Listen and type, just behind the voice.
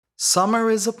Summer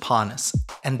is upon us,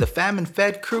 and the Fam and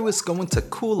Fed crew is going to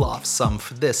cool off some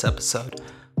for this episode.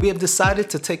 We have decided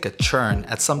to take a churn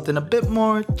at something a bit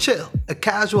more chill, a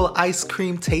casual ice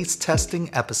cream taste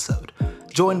testing episode.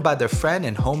 Joined by their friend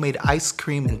and homemade ice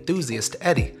cream enthusiast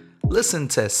Eddie, listen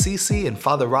to Cece and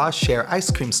Father Ross share ice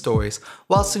cream stories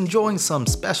whilst enjoying some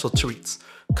special treats.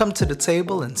 Come to the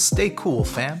table and stay cool,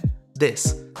 fam.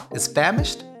 This is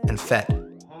Famished and Fed.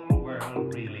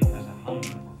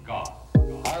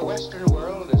 Our Western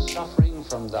world is suffering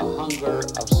from the hunger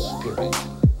of spirit.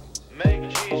 Make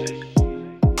Jesus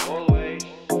always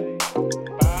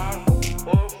part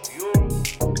of your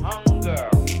hunger.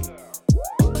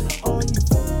 Are you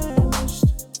famished?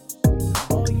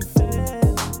 Are you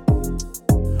fed?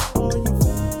 Are you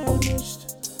famished?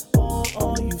 Or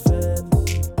are you fed?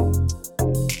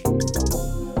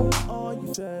 Are you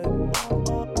fed?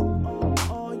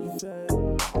 Are you fed?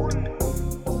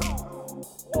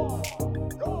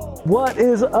 What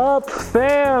is up,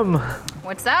 fam?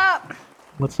 What's up?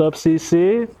 What's up,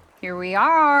 CC? Here we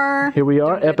are. Here we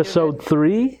are, Doing good, episode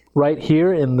 3, right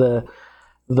here in the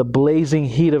blazing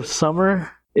heat of summer.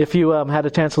 If you had a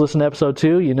chance to listen to episode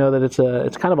 2, you know that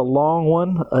it's kind of a long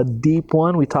one, a deep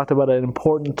one. We talked about an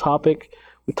important topic.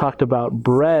 We talked about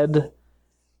bread.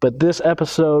 But this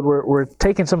episode, we're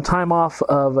taking some time off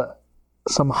of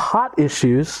some hot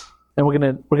issues, and we're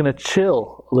gonna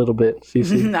chill a little bit.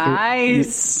 CC.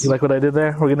 Nice. You like what I did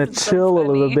there? We're gonna chill a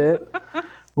little bit.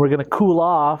 We're gonna cool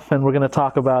off, and we're gonna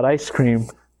talk about ice cream.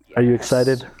 Are you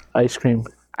excited? Ice cream.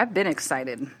 I've been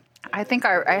excited. I think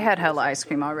I had hella ice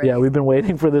cream already. Yeah, we've been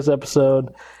waiting for this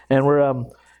episode, and we're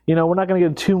we're not gonna get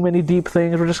into too many deep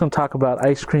things. We're just gonna talk about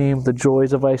ice cream, the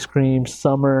joys of ice cream,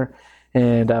 summer,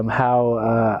 and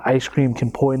how ice cream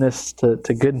can point us to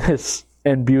goodness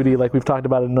and beauty, like we've talked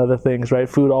about in other things, right?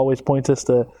 Food always points us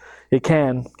to, it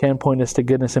can point us to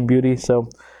goodness and beauty. So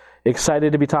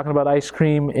excited to be talking about ice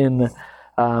cream in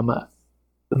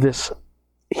this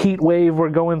heat wave we're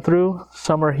going through,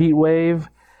 summer heat wave.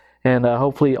 And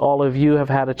hopefully all of you have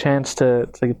had a chance to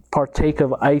partake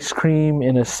of ice cream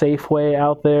in a safe way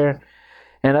out there.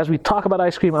 And as we talk about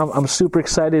ice cream, I'm super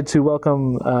excited to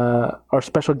welcome our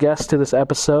special guest to this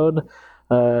episode,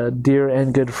 dear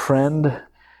and good friend,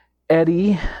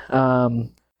 Eddie.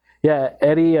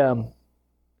 Eddie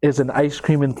is an ice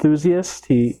cream enthusiast.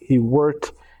 He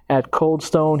worked at Cold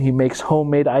Stone. He makes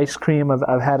homemade ice cream.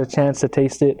 I've had a chance to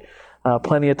taste it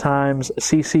plenty of times.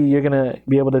 Cece, you're going to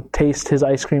be able to taste his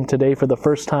ice cream today for the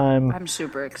first time. I'm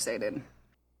super excited.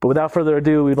 But without further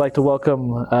ado, we'd like to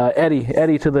welcome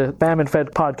Eddie to the Fam and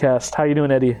Fed podcast. How are you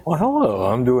doing, Eddie? Well, hello.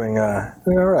 I'm doing all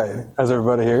right. How's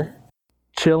everybody here?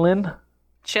 Chillin'?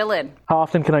 Chillin'. How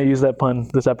often can I use that pun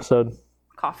this episode?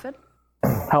 Coffin?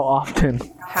 How often?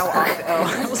 How often? Oh,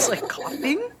 I was like,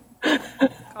 coughing?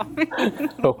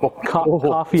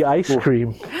 Coffee ice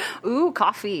cream. Ooh,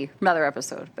 coffee. Another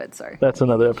episode, but sorry. That's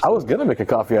another episode. I was going to make a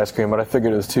coffee ice cream, but I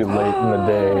figured it was too late in the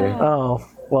day. Oh,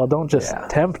 well, don't just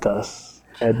tempt us,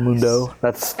 Edmundo.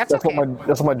 That's okay.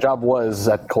 what my job was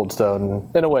at Cold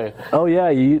Stone, in a way. Oh, yeah,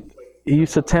 you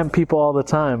used to tempt people all the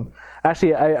time.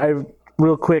 Actually, I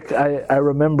real quick, I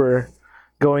remember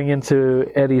going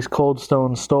into Eddie's Cold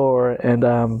Stone store, and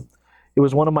it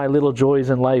was one of my little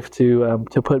joys in life to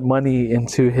put money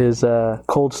into his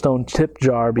Cold Stone tip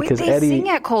jar, because Wait, they Eddie sing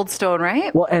at Cold Stone,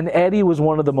 right? Well, and Eddie was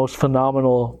one of the most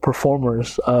phenomenal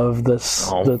performers of the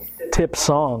tip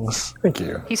songs. Thank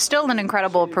you. He's still an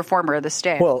incredible performer this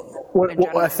day. Well,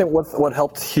 I think what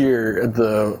helped here at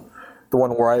the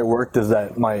one where I worked is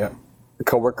that my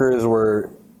coworkers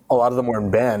a lot of them were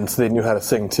in bands, so they knew how to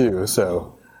sing too.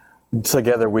 So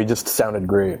together we just sounded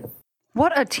great.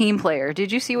 What a team player. Did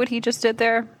you see what he just did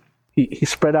there? He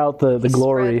spread out the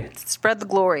glory. Spread the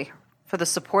glory for the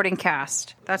supporting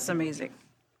cast. That's amazing.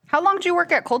 How long did you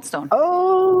work at Cold Stone?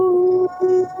 Oh,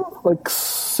 like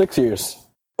 6 years.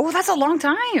 Oh, that's a long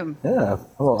time. Yeah.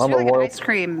 Well, So I'm you're a like an loyal. ice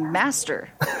cream master.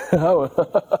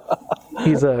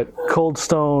 He's a Cold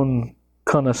Stone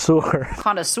connoisseur.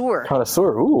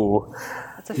 Connoisseur. Ooh.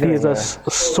 That's a He is a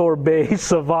sorbet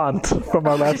savant from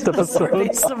our last sorbet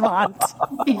episode. savant.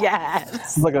 Yes.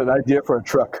 It's like an idea for a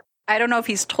truck. I don't know if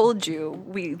he's told you,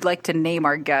 we like to name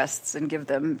our guests and give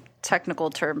them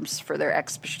technical terms for their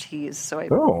expertise. So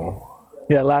Oh.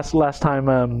 Yeah, last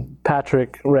time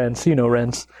Patrick Rents,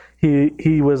 Rents,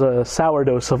 he was a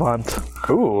sourdough savant.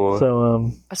 Ooh.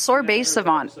 So a sorbet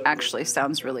savant actually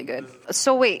sounds really good.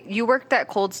 So wait, you worked at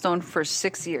Cold Stone for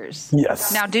 6 years.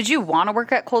 Yes. Now, did you want to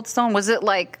work at Cold Stone? Was it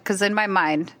like, because in my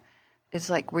mind, it's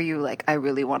like, were you like, I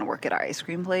really want to work at an ice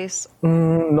cream place?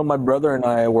 No, my brother and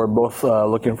I were both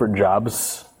looking for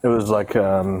jobs. It was like we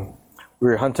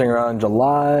were hunting around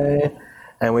July,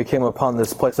 and we came upon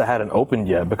this place that hadn't opened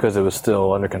yet because it was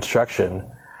still under construction.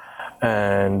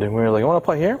 And we were like, "You want to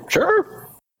play here?" Sure.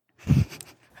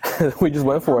 We just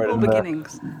went for it. Humble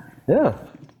beginnings. Yeah.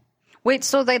 Wait,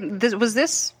 so was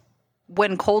this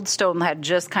when Cold Stone had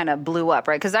just kind of blew up,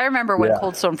 right? Because I remember when Yeah.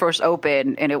 Cold Stone first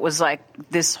opened, and it was like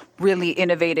this really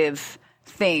innovative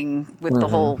thing with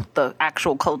the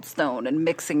actual Cold Stone and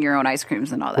mixing your own ice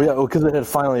creams and all that. Well, yeah, because it had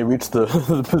finally reached the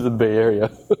the Bay Area.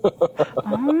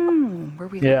 Where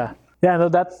we Yeah. Yeah, no,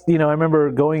 that's, I remember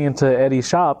going into Eddie's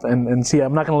shop and see,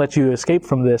 I'm not going to let you escape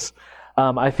from this.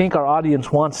 I think our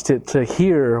audience wants to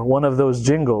hear one of those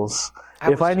jingles.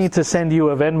 If I need to send you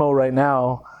a Venmo right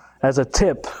now as a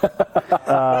tip for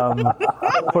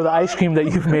the ice cream that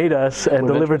you've made us and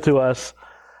delivered to us,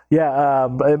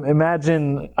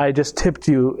 imagine I just tipped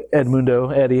you,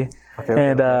 Eddie.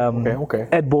 Okay.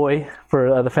 Ed Boy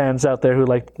for the fans out there who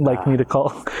like me to call,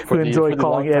 who enjoy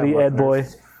calling Eddie Ed Boy.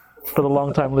 For the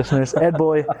long-time listeners, Ed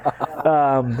Boy,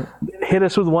 hit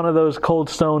us with one of those Cold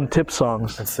Stone tip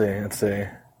songs. Let's see.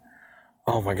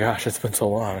 Oh my gosh, it's been so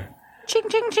long. ching,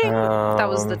 ching, ching. That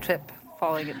was the tip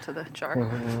falling into the jar.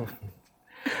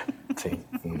 Let's see.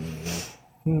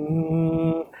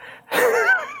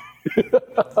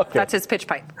 That's his pitch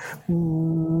pipe.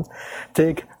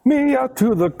 Take me out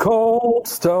to the Cold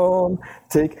Stone.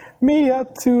 Take me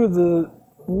out to the...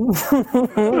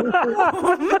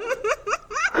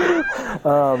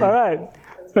 All right,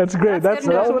 that's great. That's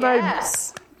when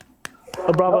yes.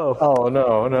 bravo. Oh,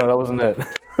 no, that wasn't it.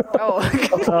 Oh.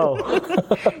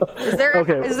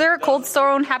 Is there a Cold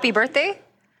Stone Happy Birthday?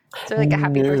 Is there like a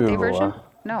Happy Birthday version?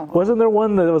 No. Wasn't there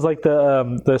one that was like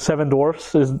the Seven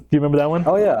Dwarfs? Do you remember that one?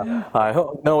 Oh, yeah.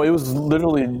 No, it was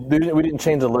literally... We didn't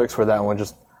change the lyrics for that one,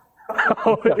 just...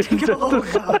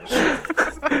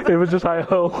 It was just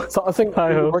hi-ho. So I think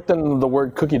we worked in the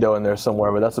word cookie dough in there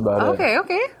somewhere, but that's about it.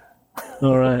 Okay.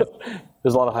 All right.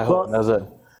 There's a lot of hi-ho, and that's it.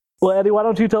 Well, Eddie, why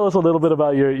don't you tell us a little bit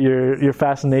about your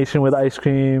fascination with ice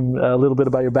cream, a little bit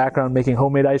about your background making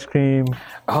homemade ice cream.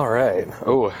 All right.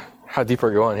 Oh, how deep are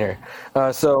we going here?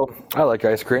 So I like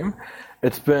ice cream.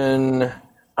 It's been,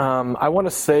 I want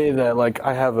to say that like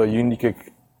I have a unique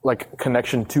like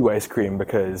connection to ice cream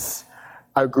because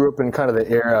I grew up in kind of the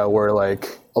era where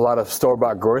like a lot of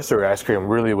store-bought grocery ice cream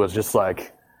really was just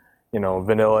like,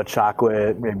 vanilla,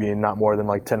 chocolate, maybe not more than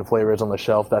like 10 flavors on the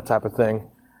shelf, that type of thing.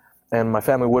 And my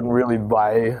family wouldn't really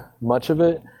buy much of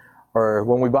it. Or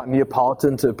when we bought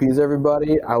Neapolitan to appease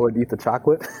everybody, I would eat the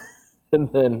chocolate.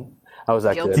 And then I was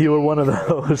that kid. You were one of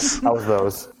those. I was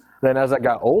those. Then as I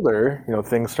got older,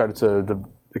 things started to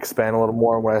expand a little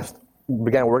more. When I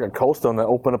began working at Cold Stone, that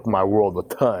opened up my world a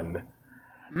ton.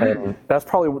 And that's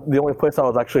probably the only place I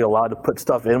was actually allowed to put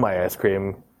stuff in my ice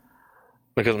cream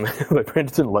because my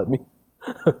parents didn't let me.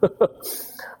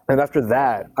 And after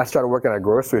that, I started working at a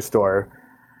grocery store.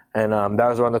 And that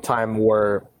was around the time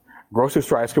where grocery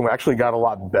store ice cream actually got a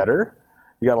lot better.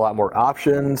 You got a lot more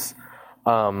options.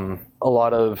 A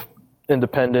lot of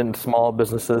independent small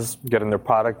businesses getting their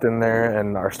product in there,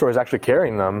 and our store is actually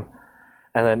carrying them.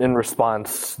 And then in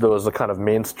response, there was a kind of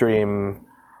mainstream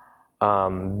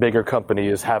bigger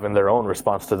companies having their own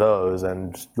response to those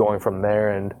and going from there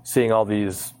and seeing all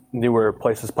these newer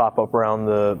places pop up around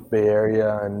the Bay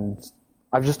Area. And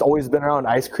I've just always been around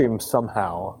ice cream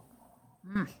somehow.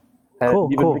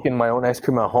 And even making my own ice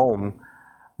cream at home,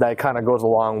 that kind of goes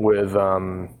along with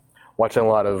watching a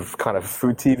lot of kind of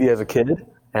food TV as a kid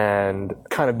and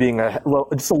kind of being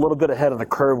just a little bit ahead of the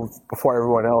curve before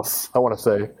everyone else, I want to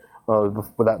say,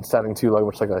 without sounding too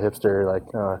much like a hipster,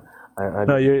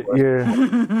 No, you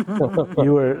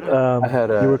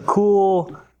were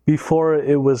cool before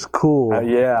it was cool. I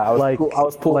was cool. I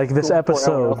was cool, like this cool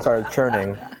episode. I started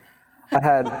churning. I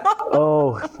had.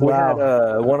 We had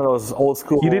one of those old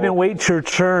school. You didn't wait your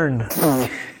turn.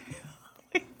 Sorry,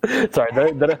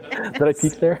 did I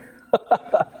peek there?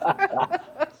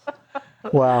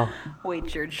 Wow.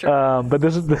 Wait your turn. But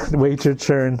this is wait your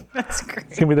turn. That's great.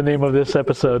 It's gonna be the name of this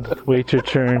episode. Wait your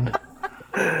turn.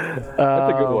 That's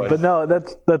a good one. But no,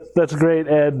 that's great,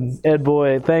 Ed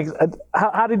Boy. Thanks.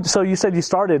 So you said you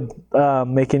started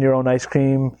making your own ice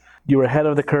cream. You were ahead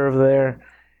of the curve there,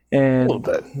 and a little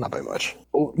bit, not by much.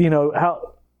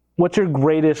 What's your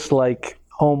greatest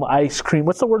home ice cream?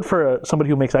 What's the word for somebody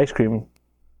who makes ice cream?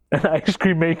 An ice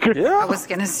cream maker. Yeah. I was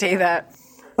gonna say that.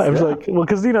 I was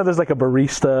because there's a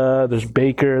barista, there's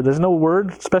baker. There's no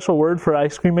special word for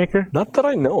ice cream maker. Not that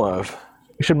I know of.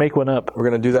 You should make one up. We're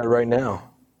gonna do that right now.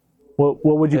 What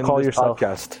would you call this yourself?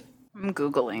 Podcast. I'm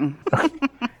Googling.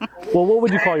 Well, what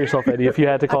would you call yourself, Eddie, if you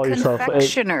had to call yourself?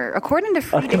 Confectioner. According to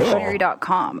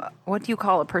freedictionary.com, what do you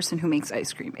call a person who makes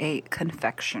ice cream? A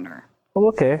confectioner. Oh,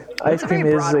 okay. Ice It's a cream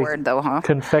very is broad a word, though, huh?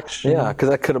 confection. Yeah, because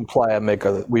that could imply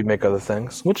we make other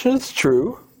things, which is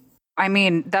true. I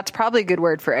mean, that's probably a good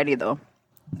word for Eddie, though.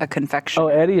 A confection. Oh,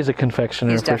 Eddie is a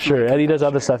confectioner He's for sure. definitely a Eddie does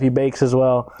other stuff. He bakes as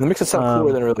well. It makes it sound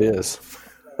cooler than it really is.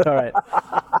 All right.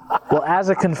 Well, as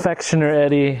a confectioner,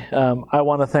 Eddie, I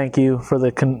want to thank you for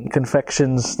the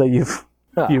confections that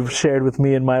you've shared with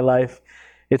me in my life.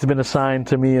 It's been a sign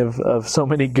to me of so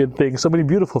many good things, so many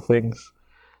beautiful things.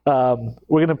 We're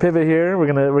gonna pivot here. We're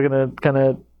gonna kind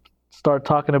of start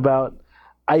talking about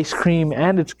ice cream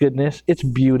and its goodness, its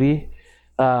beauty.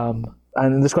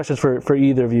 And this question is for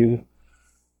either of you.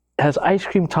 Has ice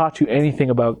cream taught you anything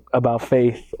about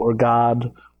faith or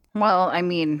God? Well, I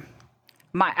mean,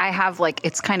 I have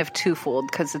it's kind of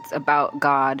twofold because it's about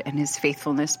God and his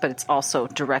faithfulness, but it's also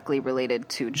directly related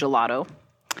to gelato.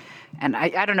 And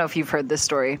I don't know if you've heard this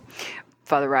story,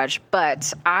 Father Raj,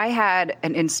 but I had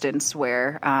an instance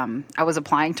where I was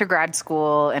applying to grad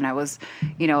school and I was,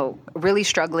 really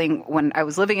struggling when I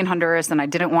was living in Honduras and I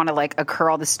didn't want to incur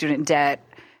all the student debt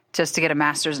just to get a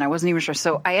master's, and I wasn't even sure.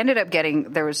 So I ended up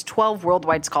there was 12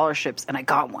 worldwide scholarships, and I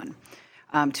got one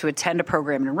to attend a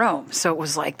program in Rome. So it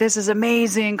was this is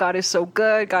amazing. God is so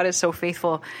good. God is so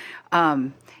faithful.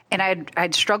 And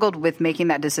I'd struggled with making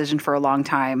that decision for a long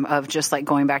time of just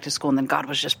going back to school, and then God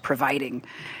was just providing.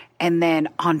 And then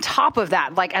on top of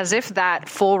that, as if that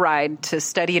full ride to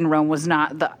study in Rome was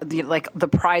not the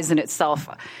prize in itself,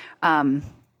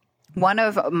 one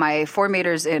of my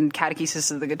formators in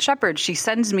Catechesis of the Good Shepherd, she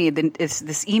sends me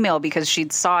this email because she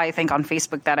saw, I think, on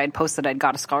Facebook that I'd posted I'd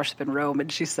got a scholarship in Rome.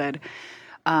 And she said,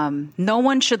 no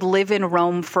one should live in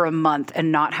Rome for a month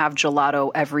and not have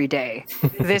gelato every day.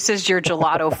 This is your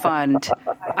gelato fund.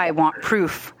 I want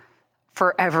proof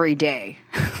for every day.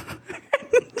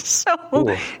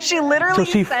 So she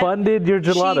literally funded your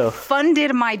gelato. She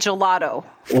funded my gelato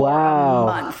for a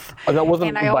month. And that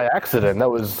wasn't by accident. That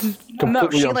was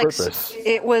completely on purpose.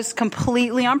 It was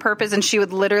completely on purpose. And she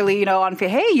would literally,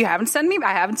 hey, I haven't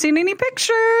seen any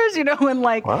pictures, and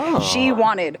she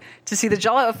wanted to see the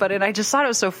gelato fund. And I just thought it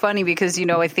was so funny because,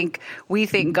 I think we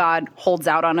think God holds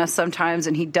out on us sometimes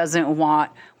and he doesn't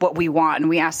want what we want. And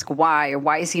we ask why, or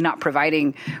why is he not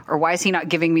providing, or why is he not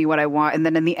giving me what I want? And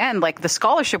then in the end, the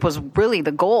scholarship was really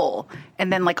the goal.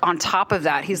 And then on top of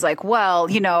that, he's well,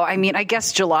 I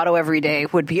guess gelato every day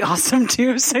would be awesome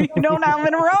too. So, now I'm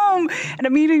in Rome and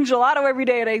I'm eating gelato every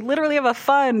day and I literally have a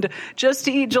fund just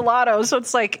to eat gelato. So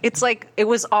it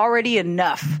was already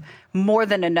enough, more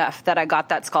than enough that I got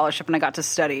that scholarship and I got to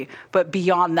study. But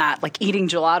beyond that, eating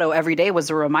gelato every day was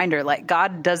a reminder,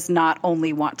 God does not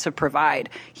only want to provide,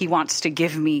 he wants to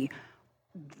give me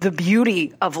the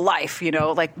beauty of life,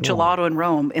 gelato in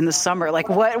Rome in the summer.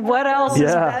 What else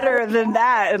is better than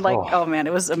that? And oh man,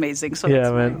 it was amazing. So yeah,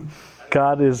 man,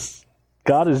 God is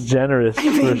generous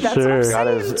for sure.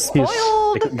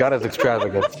 God is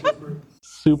extravagant.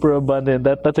 Super abundant.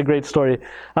 That's a great story.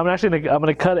 I'm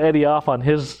gonna cut Eddie off on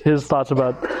his thoughts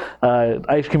about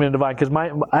ice cream and divine, because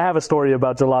I have a story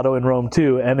about gelato in Rome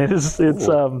too, and it's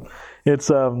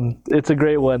a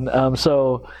great one.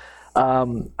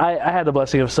 I had the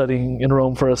blessing of studying in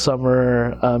Rome for a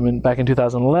summer back in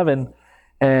 2011,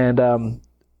 and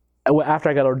after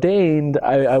I got ordained,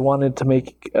 I wanted to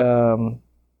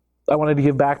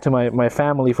give back to my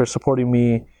family for supporting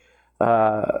me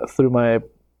through my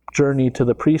journey to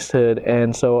the priesthood.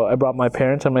 And so I brought my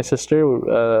parents and my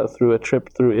sister through a trip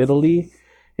through Italy,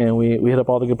 and we hit up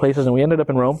all the good places, and we ended up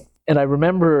in Rome. And I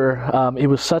remember it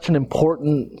was such an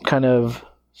important kind of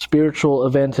spiritual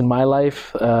event in my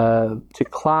life to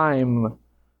climb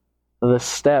the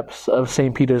steps of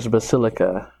St. Peter's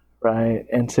Basilica, right?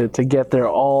 And to get there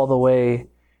all the way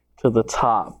to the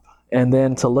top, and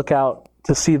then to look out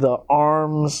to see the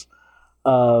arms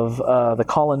of the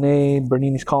colonnade,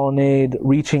 Bernini's colonnade,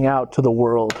 reaching out to the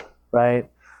world, right?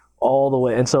 All the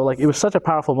way. And so it was such a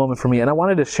powerful moment for me. And I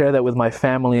wanted to share that with my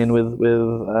family and with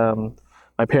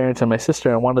my parents and my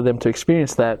sister. I wanted them to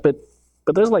experience that. But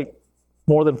there's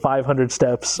more than 500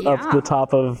 steps up the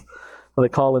top of the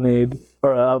colonnade,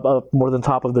 or up more than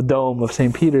top of the dome of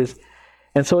St. Peter's.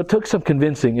 And so it took some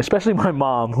convincing, especially my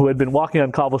mom, who had been walking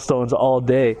on cobblestones all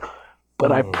day.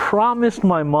 But I promised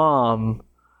my mom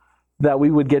that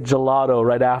we would get gelato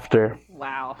right after.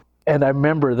 Wow. And I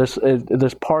remember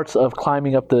there's parts of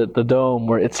climbing up the dome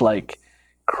where it's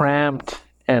cramped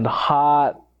and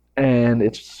hot and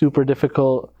it's super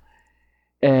difficult.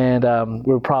 And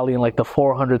we were probably in the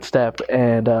 400th step,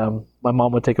 and my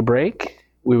mom would take a break.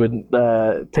 We would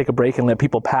take a break and let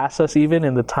people pass us even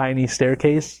in the tiny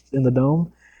staircase in the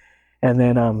dome. And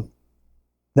then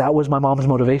that was my mom's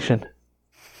motivation.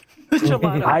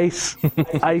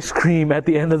 Gelato. ice cream at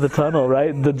the end of the tunnel,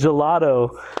 right? The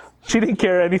gelato. She didn't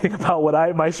care anything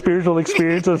about my spiritual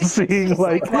experience of seeing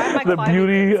like why am I the climbing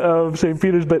beauty of St.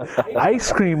 Peter's, but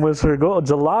ice cream was her goal.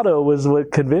 Gelato was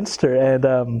what convinced her,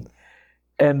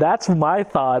 and that's my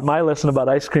thought. My lesson about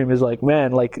ice cream is like,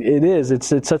 man, like it's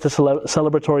such a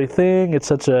celebratory thing. It's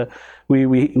such a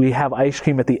we have ice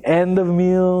cream at the end of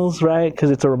meals, right? Because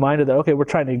it's a reminder that okay, we're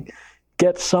trying to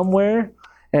get somewhere,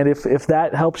 and if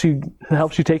that helps you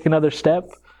take another step,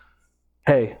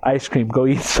 hey, ice cream, go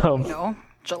eat some. No,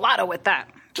 gelato with that.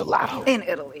 Gelato. In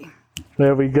Italy.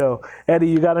 There we go. Eddie,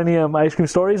 you got any ice cream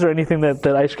stories or anything that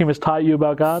ice cream has taught you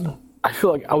about God? I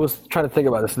feel like I was trying to think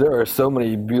about this. There are so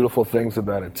many beautiful things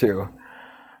about it too.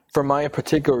 For my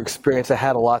particular experience, it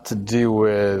had a lot to do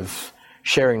with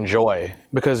sharing joy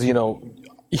because,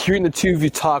 hearing the two of you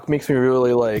talk makes me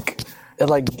really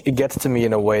it gets to me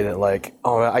in a way that like,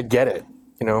 oh, I get it,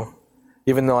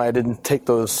 even though I didn't take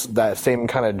that same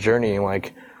kind of journey,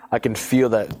 like I can feel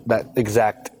that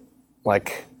exact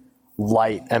like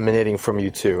light emanating from you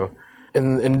two.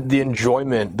 And the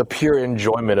enjoyment, the pure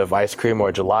enjoyment of ice cream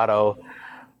or gelato,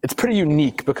 it's pretty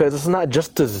unique because it's not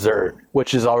just dessert,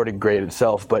 which is already great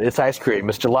itself, but it's ice cream,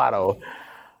 it's gelato.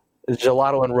 It's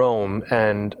gelato in Rome.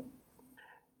 And,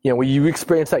 when you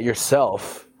experience that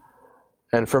yourself,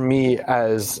 and for me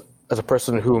as a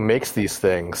person who makes these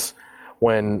things,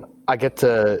 when I get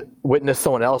to witness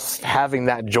someone else having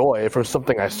that joy from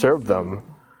something I served them,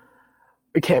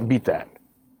 we can't beat that.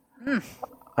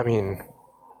 I mean,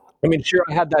 sure,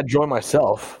 I had that joy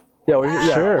myself.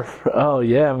 Yeah. Sure. Oh,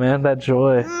 yeah, man, that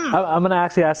joy. I'm going to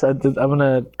actually I'm going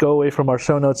to go away from our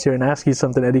show notes here and ask you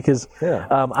something, Eddie, because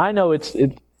I know it's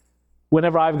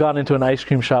whenever I've gone into an ice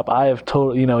cream shop, I have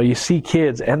you see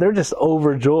kids, and they're just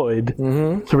overjoyed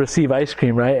to receive ice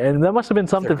cream, right? And that must have been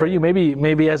something for you.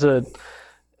 Maybe as a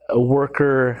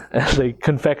worker, as a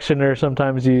confectioner,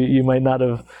 sometimes you might not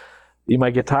have, you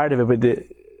might get tired of it, but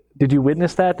did you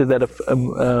witness that? Did that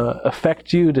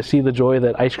affect you to see the joy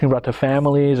that ice cream brought to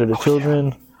families or to children?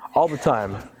 Yeah. All the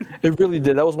time. It really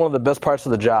did. That was one of the best parts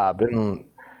of the job. And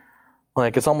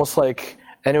like, it's almost like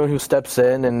anyone who steps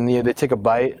in and they take a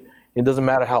bite, it doesn't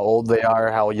matter how old they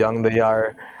are, how young they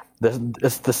are.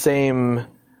 It's the same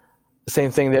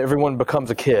thing that everyone becomes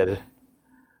a kid.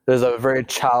 There's a very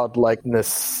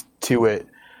childlikeness to it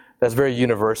that's very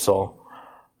universal.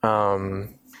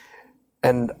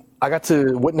 And I got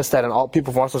to witness that in all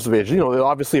people from all sorts of ages.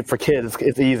 Obviously for kids,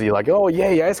 it's easy. Like, oh,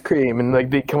 yay, ice cream. And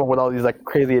like they come up with all these like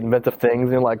crazy inventive things.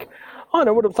 And you're like, oh, I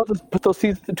would have thought to put those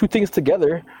two things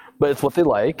together. But it's what they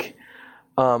like.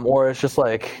 Or it's just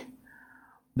like,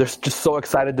 they're just so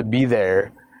excited to be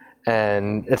there.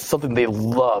 And it's something they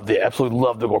love. They absolutely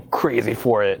love to go crazy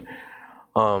for it.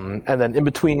 And then in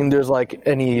between, there's like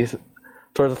any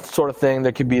sort of thing.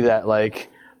 There could be that like,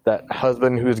 that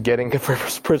husband who's getting for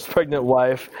his pregnant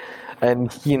wife,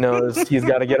 and he knows he's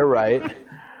got to get it right.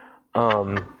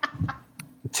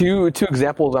 Two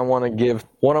examples I want to give.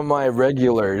 One of my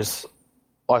regulars,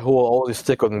 who will always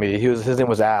stick with me, his name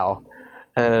was Al,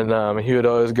 and he would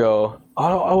always go.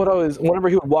 I would always, whenever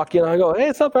he would walk in, I go, "Hey,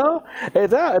 what's up, Al? Hey,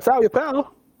 it's Al, your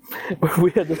pal." We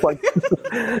had just like,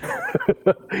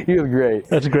 he was great.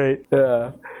 That's great.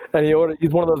 Yeah, and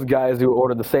he's one of those guys who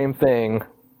ordered the same thing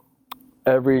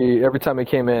every time he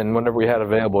came in, whenever we had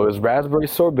available. It was raspberry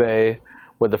sorbet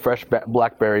with the fresh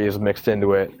blackberries mixed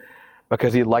into it,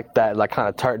 because he liked that like kind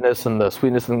of tartness and the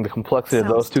sweetness and the complexity of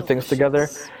those two things together.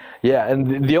 Yeah,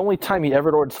 and the only time he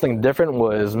ever ordered something different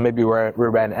was maybe we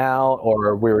ran out,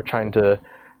 or we were trying to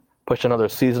push another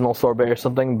seasonal sorbet or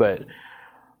something. But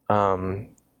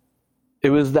it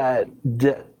was that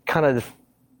kind of,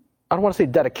 I don't want to say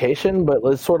dedication, but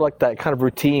it's sort of like that kind of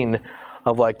routine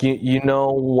of like,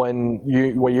 when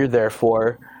what you're there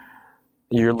for,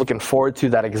 you're looking forward to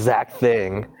that exact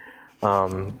thing.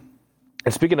 And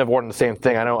speaking of ordering the same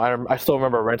thing, I still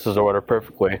remember Rentz's order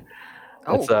perfectly.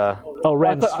 Oh,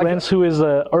 Rentz, who is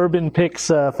Urban Picks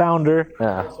founder,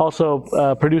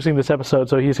 also producing this episode,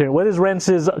 so he's here. What is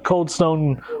Rentz's Cold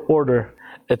Stone order?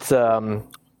 It's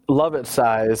Love It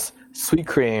size sweet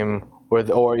cream with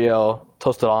Oreo,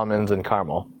 toasted almonds, and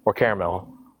caramel.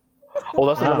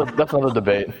 Well, that's another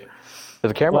debate.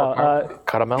 Is it caramel?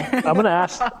 Caramel? I'm going to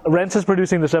ask. Rentz is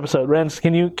producing this episode. Rentz,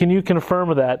 can you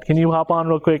confirm that? Can you hop on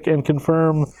real quick and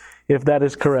confirm if that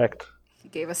is correct? He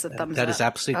gave us a thumbs up. That is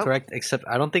absolutely correct. Except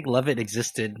I don't think Love It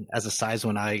existed as a size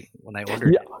when I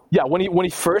ordered it. Yeah. When he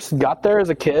first got there as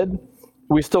a kid,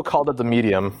 we still called it the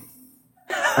medium.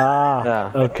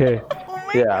 Okay.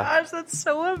 Oh my gosh, that's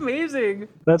so amazing.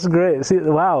 That's great. See,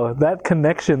 wow, that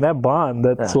connection, that bond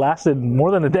that's lasted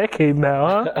more than a decade now,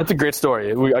 huh? That's a great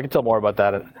story. I can tell more about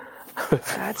that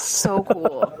That's so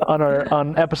cool.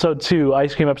 on episode 2,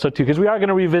 ice cream episode 2, because we are going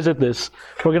to revisit this.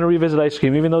 We're going to revisit ice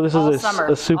cream, even though this All is summer.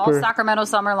 a super All Sacramento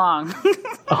summer long.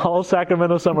 all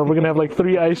Sacramento summer. We're going to have like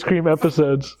 3 ice cream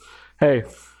episodes. Hey,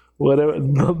 whatever.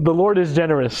 The Lord is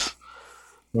generous.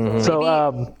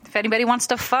 So, if anybody wants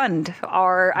to fund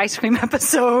our ice cream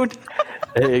episode,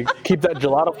 Hey, keep that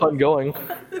gelato fund going.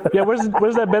 yeah, where's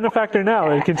that benefactor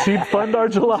now? Can she fund our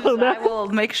gelato I now? will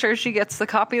make sure she gets the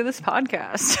copy of this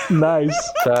podcast. Nice.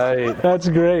 Tight. That's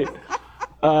great.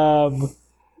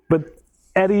 But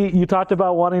Eddie, you talked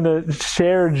about wanting to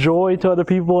share joy to other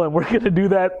people, and we're going to do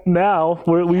that now.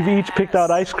 We've each picked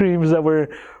out ice creams that we're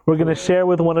going to share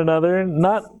with one another.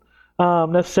 Not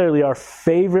necessarily our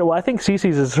favorite. Well, I think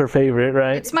Cece's is her favorite,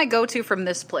 right? It's my go-to from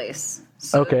this place.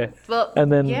 So, Okay. Well,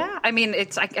 And then- yeah, I mean,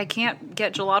 I can't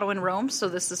get gelato in Rome, so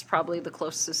this is probably the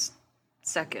closest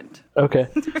second. Okay.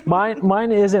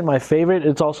 Mine isn't my favorite.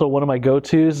 It's also one of my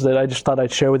go-tos that I just thought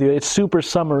I'd share with you. It's super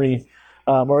summery,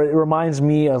 or it reminds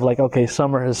me of like, okay,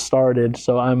 summer has started.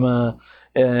 So I'm going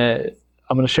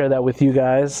to share that with you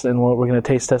guys, and we're going to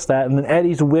taste test that. And then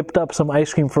Eddie's whipped up some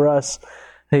ice cream for us.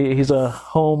 He's a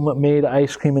homemade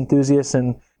ice cream enthusiast,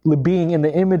 and being in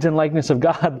the image and likeness of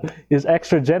God is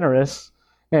extra generous,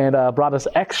 and brought us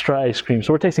extra ice cream.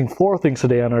 So we're tasting 4 things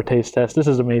today on our taste test. This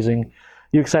is amazing.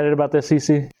 You excited about this,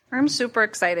 Cece? I'm super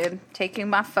excited. Taking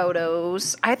my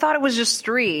photos. I thought it was just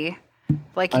 3,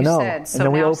 like I you know. said. So and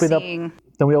then we now opened seeing.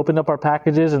 Then we opened up our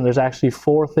packages, and there's actually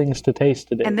 4 things to taste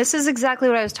today. And this is exactly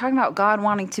what I was talking about. God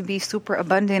wanting to be super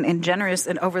abundant and generous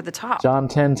and over the top. John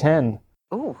 10:10.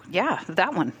 Oh, yeah,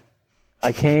 that one.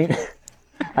 I came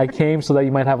so that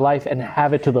you might have life and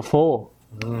have it to the full,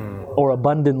 or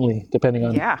abundantly, depending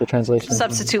on Yeah. the translation.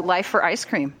 Substitute life for ice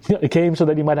cream. It came so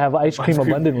that you might have ice cream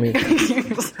abundantly.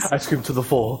 Ice cream to the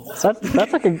full.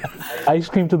 That's like a ice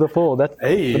cream to the full.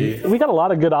 Hey. We got a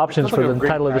lot of good options That's for like a the great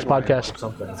title of this tagline or podcast.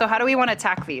 something. So how do we want to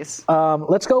attack these?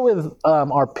 Let's go with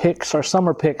our picks, our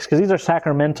summer picks, because these are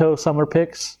Sacramento summer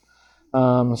picks.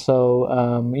 We're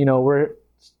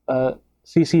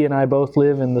Cece and I both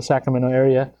live in the Sacramento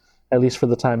area, at least for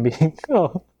the time being.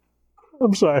 Oh,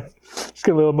 I'm sorry. Just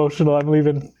get a little emotional. I'm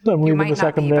leaving. You the might not be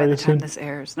Sacramento by area the time soon. this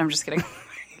airs. No, I'm just kidding.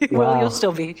 Wow. Well, you'll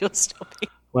still be.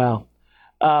 Wow.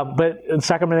 But in the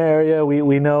Sacramento area,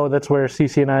 we know that's where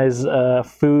Cece and I's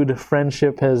food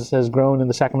friendship has grown in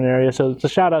the Sacramento area. So it's a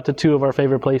shout out to 2 of our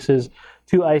favorite places,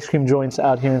 2 ice cream joints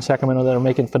out here in Sacramento that are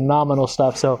making phenomenal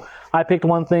stuff. So I picked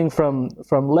one thing from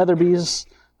Leatherby's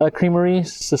Creamery.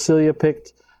 Cecilia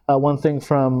picked one thing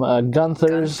from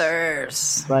Gunther's.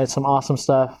 Right, some awesome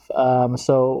stuff.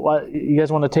 You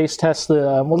guys want to taste test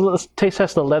let's taste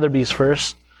test the Leatherby's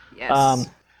first. Yes.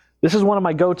 This is one of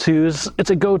my go-tos.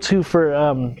 It's a go-to for,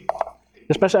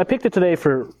 especially I picked it today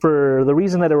for the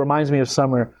reason that it reminds me of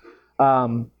summer.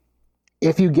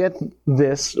 If you get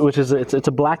this, which is it's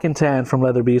a black and tan from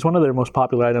Leatherby's, one of their most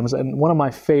popular items, and one of my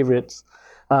favorites.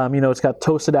 It's got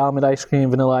toasted almond ice cream,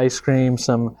 vanilla ice cream,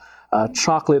 some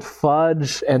chocolate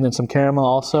fudge, and then some caramel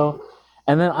also.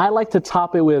 And then I like to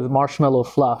top it with marshmallow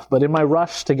fluff. But in my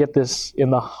rush to get this in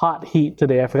the hot heat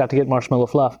today, I forgot to get marshmallow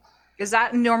fluff. Is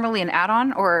that normally an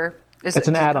add-on, or is It's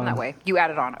it an just done add-on. that way? You add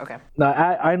it on, okay. Now,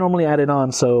 I normally add it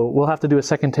on, so we'll have to do a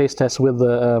second taste test with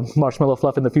the marshmallow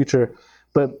fluff in the future.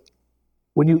 But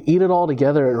when you eat it all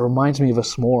together, it reminds me of a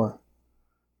s'more,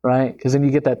 right? Because then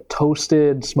you get that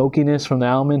toasted smokiness from the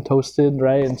almond, toasted,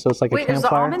 right? And so it's like Wait, a is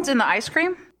campfire. the almonds in the ice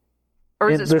cream?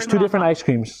 Or is it There's 2 sprinkled on different top? ice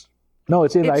creams. No,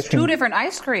 it's in the It's ice cream. 2 different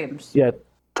ice creams. Yeah,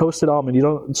 toasted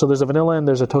almond. So there's a vanilla and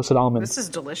there's a toasted almond. This is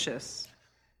delicious.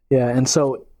 Yeah,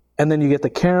 and then you get the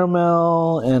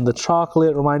caramel and the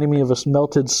chocolate reminding me of a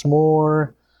melted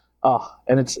s'more. Oh,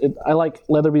 and I like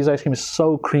Leatherby's ice cream. It's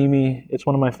so creamy. It's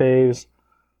one of my faves.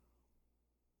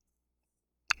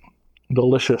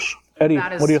 Delicious. Eddie,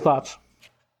 That is- what are your thoughts?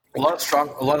 A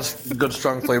lot of good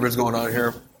strong flavors going on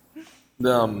here.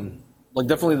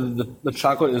 Definitely the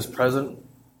chocolate is present,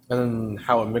 and then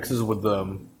how it mixes with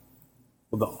the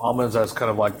almonds as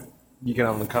kind of like you get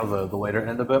on kind of the later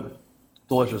end of it.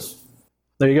 Delicious.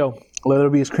 There you go.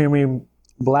 Leatherby's Creamery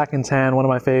Black and Tan, one of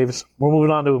my faves. We're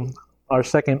moving on to our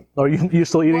second. Are you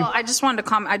still eating? Well, I just wanted to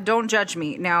comment. Don't judge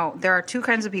me. Now, there are 2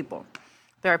 kinds of people.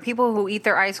 There are people who eat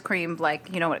their ice cream like,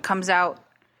 when it comes out,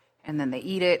 and then they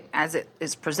eat it as it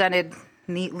is presented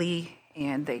neatly,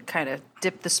 and they kind of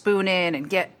dip the spoon in and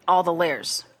get all the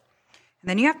layers. And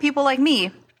then you have people like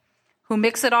me who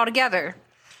mix it all together,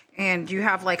 and you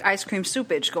have like ice cream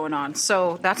soupage going on.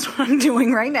 So that's what I'm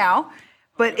doing right now.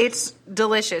 But it's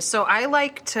delicious. So I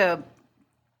like to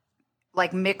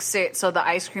mix it so the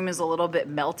ice cream is a little bit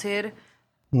melted.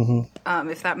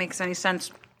 If that makes any sense.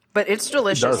 But it's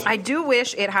delicious. does. I do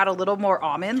wish it had a little more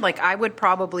almond. Like, I would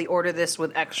probably order this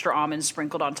with extra almonds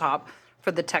sprinkled on top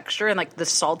for the texture and like the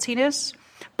saltiness.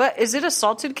 But is it a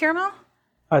salted caramel?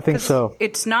 I think so.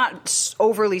 It's not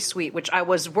overly sweet, which I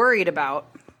was worried about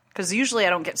because usually I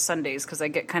don't get sundaes because I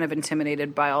get kind of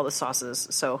intimidated by all the sauces.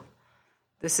 So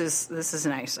this is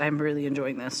nice. I'm really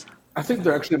enjoying this. I think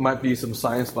there actually might be some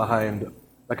science behind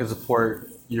that can support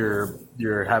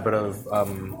your habit of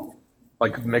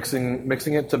like mixing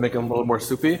it to make it a little more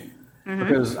soupy.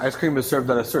 Because ice cream is served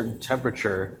at a certain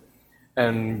temperature,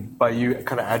 and by you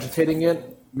kind of agitating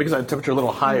it, makes that temperature a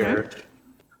little higher.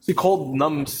 See, cold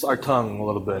numbs our tongue a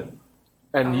little bit,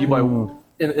 and you by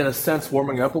in a sense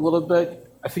warming up a little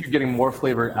bit, I think you're getting more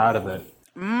flavor out of it.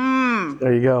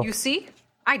 There you go. You see?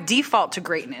 I default to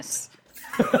greatness.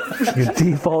 You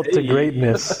default to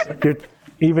greatness.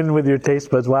 Even with your taste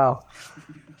buds. Wow.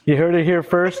 You heard it here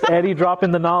first. Eddie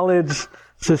dropping the knowledge.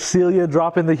 Cecilia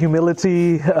dropping the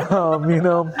humility. Famine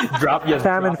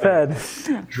fed.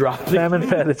 Famine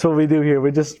fed. It's what we do here.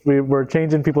 We're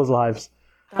changing people's lives.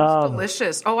 That's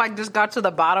delicious. Oh, I just got to the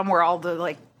bottom where all the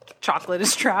like chocolate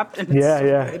is trapped. And it's so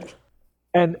good.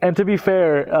 And to be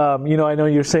fair, I know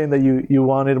you're saying that you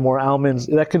wanted more almonds.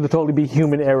 That could totally be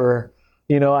human error.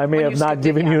 I may have not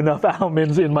given you enough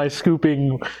almonds in my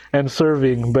scooping and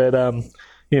serving, but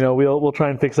we'll try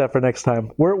and fix that for next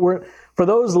time. We're for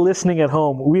those listening at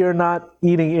home, we are not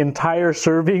eating entire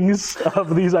servings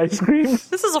of these ice creams.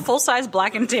 This is a full-size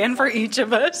Black and Tan for each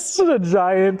of us. This is a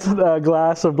giant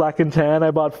glass of Black and Tan.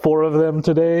 I bought 4 of them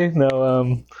today.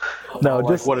 No,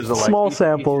 just what is it, like small each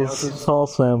samples. ounces? Small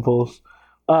samples.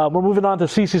 We're moving on to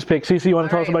Cece's pick. Cece, you want to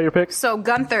tell us about your pick? So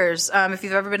Gunther's, if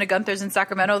you've ever been to Gunther's in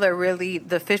Sacramento, they're really,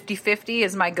 the 50-50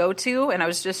 is my go-to. And I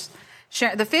was just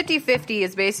sharing, the 50-50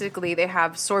 is basically they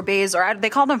have sorbets, or they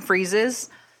call them freezes.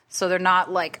 So they're not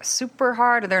like super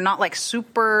hard, or they're not like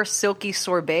super silky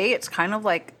sorbet. It's kind of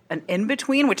like an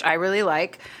in-between, which I really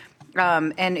like.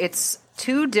 And it's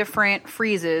 2 different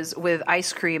freezes with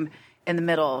ice cream in the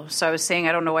middle. So I was saying,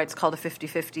 I don't know why it's called a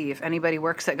 50-50. If anybody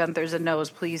works at Gunther's and knows,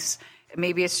 please.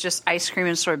 Maybe it's just ice cream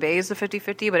and sorbet is the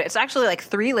 50-50, but it's actually like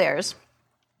 3 layers.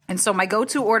 And so my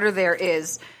go-to order there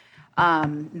is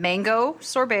mango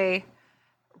sorbet,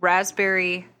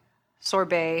 raspberry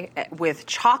sorbet with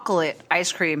chocolate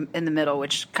ice cream in the middle,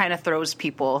 which kind of throws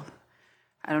people.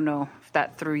 I don't know if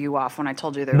that threw you off when I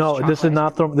told you there was No, this did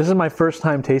not throw. This is my first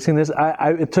time tasting this.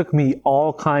 It took me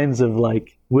all kinds of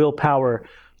like willpower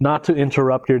not to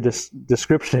interrupt your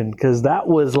description, because that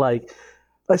was like,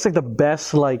 that's like the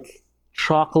best like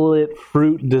chocolate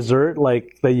fruit dessert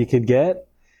like that you could get.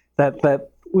 That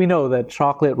we know that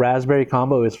chocolate raspberry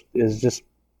combo is just,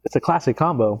 it's a classic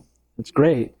combo. It's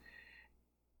great.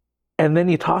 And then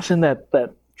you toss in that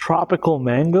tropical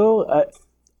mango.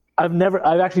 I've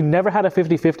actually never had a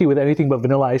 50-50 with anything but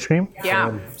vanilla ice cream.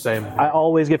 Yeah. Same. I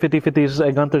always get 50-50s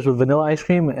at Gunther's with vanilla ice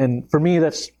cream, and for me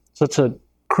that's such a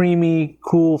creamy,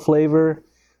 cool flavor.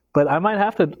 But I might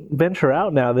have to venture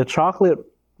out now. The chocolate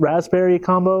raspberry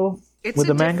combo with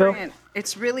the mango.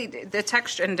 It's really the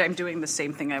texture, and I'm doing the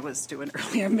same thing I was doing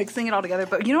earlier, mixing it all together.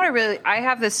 But you know what I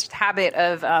have this habit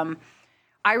of,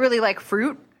 I really like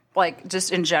fruit, like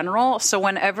just in general. So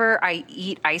whenever I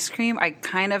eat ice cream, I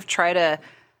kind of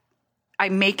I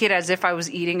make it as if I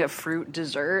was eating a fruit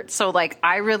dessert. So like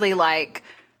I really like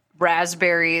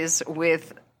raspberries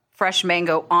with fresh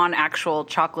mango on actual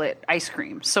chocolate ice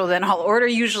cream. So then I'll order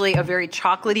usually a very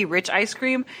chocolatey rich ice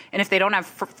cream. And if they don't have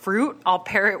fruit, I'll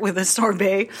pair it with a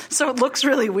sorbet. So it looks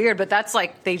really weird, but that's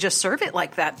like, they just serve it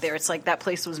like that there. It's like that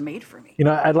place was made for me.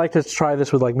 I'd like to try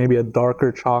this with like maybe a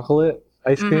darker chocolate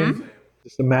ice cream.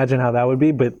 Just imagine how that would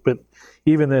be. But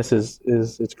even this is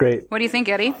it's great. What do you think,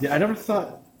 Eddie? Yeah, I never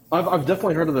thought. I've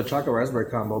definitely heard of the chocolate raspberry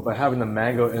combo, but having the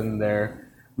mango in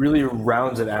there really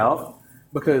rounds it out,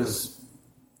 because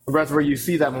raspberry, you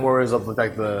see that more as of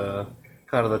like the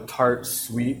kind of the tart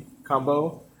sweet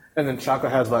combo, and then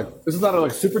chocolate has like, this is not a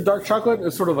like super dark chocolate.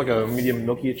 It's sort of like a medium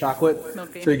milky chocolate.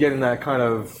 Milky. So you're getting that kind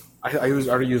of. I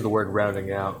already use the word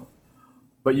rounding out,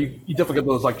 but you definitely get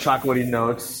those like chocolatey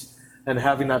notes, and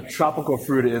having that tropical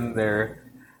fruit in there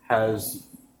has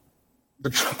the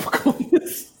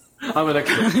tropicalness. I'm an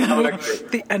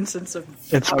expert. The essence of.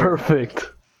 It's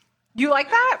perfect. You like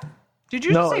that? Did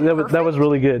you just say perfect? that was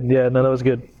really good. Yeah, no, that was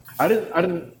good.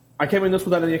 I came in this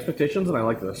without any expectations, and I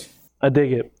like this. I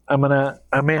dig it. I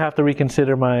may have to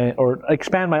reconsider or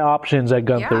expand my options at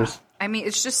Gunther's. Yeah. I mean,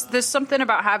 it's just, there's something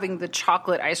about having the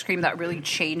chocolate ice cream that really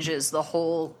changes the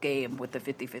whole game with the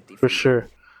 50-50. For sure.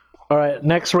 All right,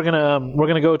 next we're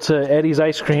gonna go to Eddie's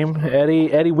ice cream.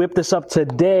 Eddie whipped this up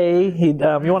today. You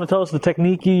want to tell us the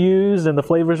technique you used and the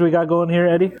flavors we got going here,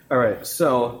 Eddie? All right,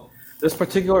 so this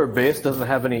particular base doesn't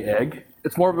have any egg.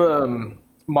 It's more of a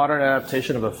modern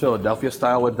adaptation of a Philadelphia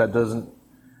style that doesn't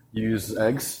use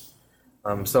eggs.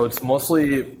 So it's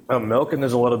mostly milk, and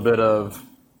there's a little bit of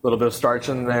starch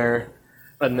in there,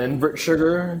 an invert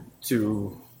sugar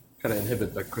to kind of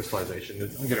inhibit the crystallization.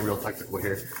 I'm getting real technical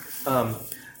here.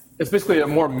 It's basically a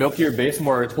more milkier base.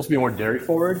 It's supposed to be more dairy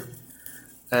forward.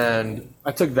 And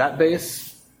I took that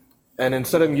base, and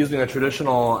instead of using a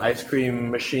traditional ice cream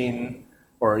machine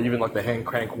or even like the hand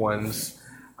crank ones,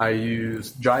 I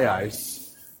used dry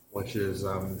ice, which is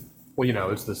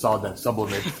it's the solid that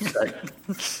sublimates.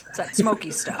 It's that smoky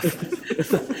stuff.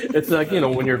 It's like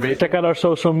when you're basing. Check out our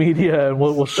social media, and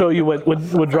we'll show you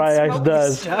what dry ice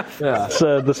does. Yeah. It's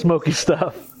the smoky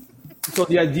stuff. So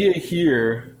the idea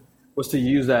here was to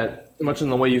use that much in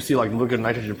the way you see like liquid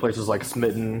nitrogen places like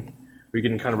Smitten, where you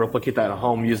can kind of replicate that at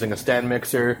home using a stand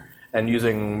mixer and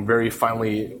using very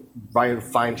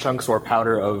fine chunks or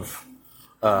powder of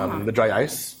the dry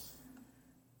ice.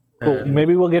 Cool.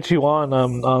 Maybe we'll get you on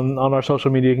our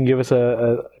social media. You can give us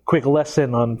a quick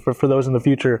lesson for those in the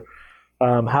future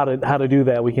how to do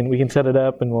that. We can set it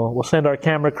up, and we'll send our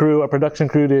camera crew, our production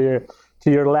crew to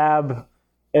your lab,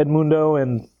 Edmundo,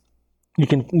 and you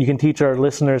can teach our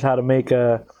listeners how to make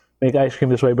ice cream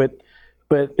this way. But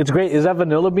it's great. Is that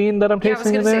vanilla bean that I'm Yeah, I was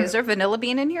tasting going in to say, there? is there vanilla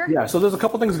bean in here? Yeah, so there's a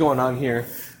couple things going on here.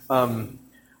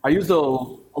 I used a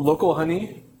local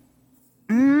honey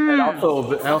and also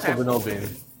vanilla bean.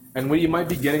 And what you might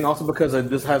be getting also, because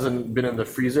this hasn't been in the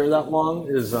freezer that long,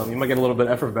 is you might get a little bit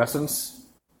of effervescence.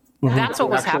 That's what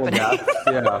was Actual happening.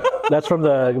 Yeah. That's from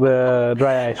the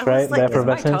dry ice, I right? was like, The is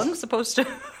my effervescence. tongue supposed to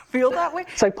feel that way?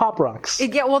 It's like Pop Rocks.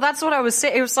 Yeah, well, that's what I was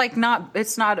saying. It was like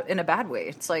it's not in a bad way.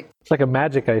 It's like, It's like a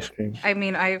magic ice cream. I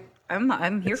mean,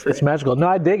 I'm here for It's it. magical. No,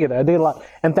 I dig it. I dig it a lot.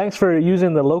 And thanks for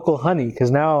using the local honey,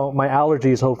 because now my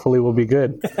allergies hopefully will be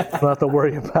good. I don't have to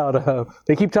worry about.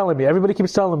 They keep telling me. Everybody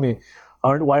keeps telling me,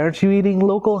 why aren't you eating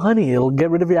local honey? It'll get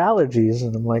rid of your allergies.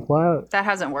 And I'm like, well, That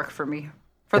hasn't worked for me.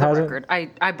 For the hasn't? record,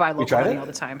 I buy local tried honey it? all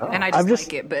the time, and I just, I've just-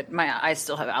 like it, but I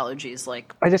still have allergies.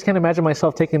 Like, I just can't imagine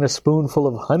myself taking a spoonful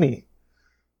of honey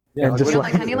and just you don't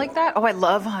like honey like that? Oh, I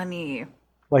love honey.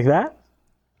 like that.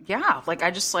 Yeah, like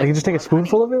I just like. I can just take a love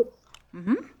spoonful of it.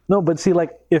 Mm-hmm. No, but see,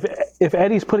 like if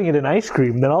Eddie's putting it in ice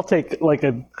cream, then I'll take like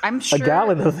I'm a sure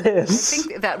gallon of I this.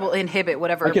 think that will inhibit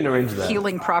whatever I can arrange that.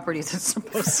 healing properties it's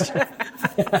supposed to.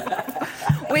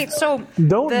 Wait, so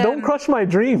Don't crush my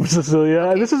dreams,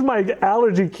 Cecilia. This is my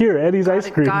allergy cure. Eddie's ice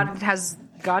cream.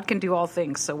 God can do all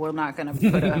things, so we're not going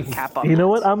to put a cap on. You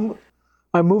know that. what?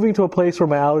 I'm moving to a place where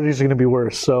my allergies are going to be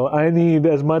worse. So I need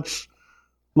as much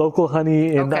local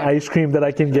honey in the Okay. ice cream that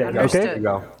I can get. Understood. Okay.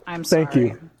 Go. I'm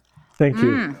sorry. Thank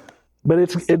you. But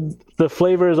the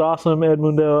flavor is awesome,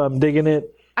 Edmundo. I'm digging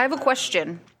it. I have a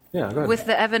question. Yeah, go ahead. With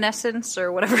the evanescence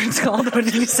or whatever it's called, what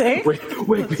did you say?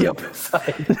 Wake me up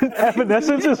inside.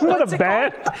 Evanescence is not What's a it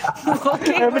band.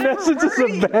 Okay, Evanescence is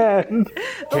a band.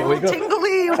 a little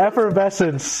tingly.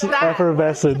 Effervescence. That.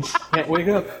 Effervescence. Can't wake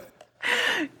up.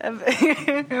 Or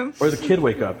the kid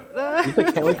wake up. You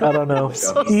think can't wake I up? don't know.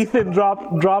 Ethan,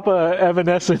 drop a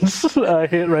Evanescence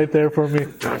hit right there for me.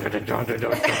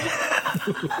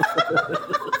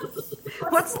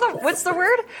 What's the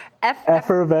word?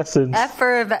 Effervescence.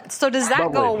 So does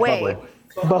that go away?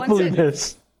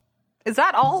 Bubbliness. Is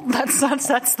that all? That's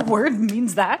the word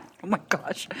means that? Oh my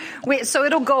gosh. Wait, so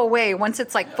it'll go away once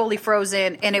it's like fully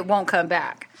frozen and it won't come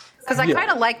back. Because I kind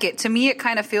of like it. To me, it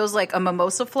kind of feels like a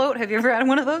mimosa float. Have you ever had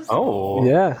one of those? Oh.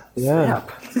 Yeah.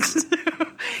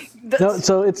 No,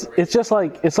 so it's just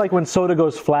like when soda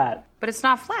goes flat. But it's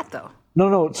not flat though.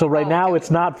 No. So right now okay.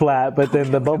 it's not flat, but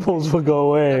then the bubbles will go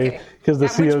away because the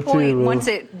At CO2. which point, will- once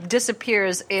it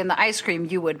disappears in the ice cream,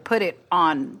 you would put it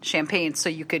on champagne so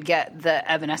you could get the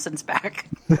evanescence back.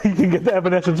 you can get the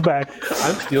Evanescence back.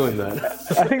 I'm stealing that.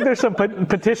 I think there's some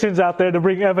petitions out there to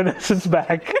bring Evanescence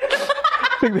back.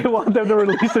 I think they want them to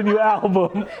release a new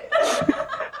album.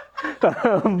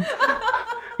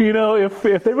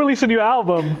 If they release a new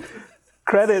album,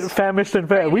 credit Famished and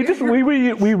Fed. We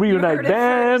reunite heard it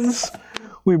bands.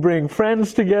 We bring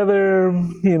friends together.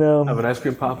 Have an ice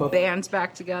cream pop up. Bands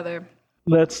back together.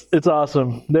 It's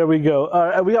awesome. There we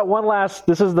go. We got one last.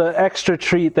 This is the extra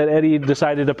treat that Eddie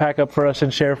decided to pack up for us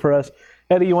and share for us.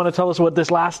 Eddie, you want to tell us what this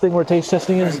last thing we're taste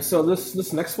testing is? So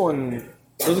this next one,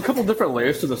 there's a couple different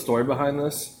layers to the story behind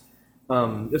this.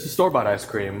 This is store-bought ice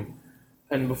cream,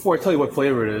 and before I tell you what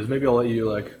flavor it is, maybe I'll let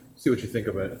you see what you think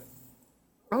of it.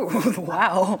 Oh,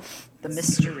 wow. The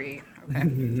mystery.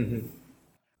 Okay.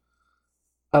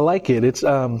 I like it. It's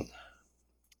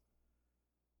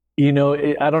you know,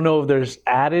 I don't know if there's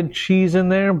added cheese in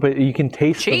there, but you can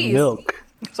taste the Cheese? milk.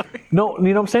 Sorry. No, you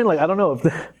know what I'm saying? Like, I don't know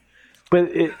if,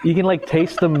 but you can like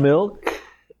taste the milk.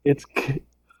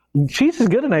 Cheese is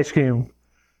good in ice cream.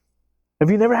 Have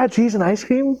you never had cheese in ice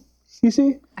cream,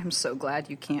 Cece? I'm so glad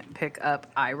you can't pick up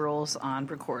eye rolls on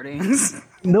recordings.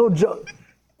 No,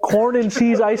 corn and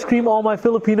cheese ice cream. All my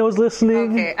Filipinos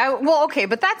listening. Okay, okay,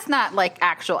 but that's not like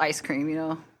actual ice cream, you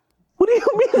know? What do you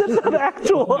mean that's not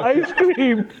actual ice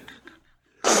cream?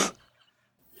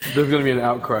 There's gonna be an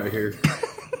outcry here.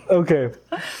 Okay.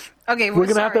 Okay, We're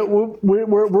gonna have to.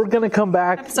 We're gonna come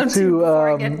back Episode 2 before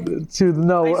I get ice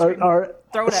cream. our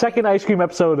Throw it at second ice cream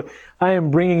episode. I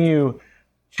am bringing you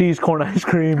cheese corn ice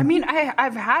cream. I mean,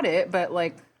 I've had it, but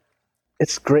like,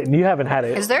 It's great. You haven't had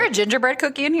it. is there a gingerbread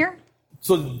cookie in here?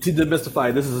 So to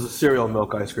demystify, this is a cereal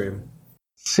milk ice cream.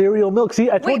 Cereal milk. See,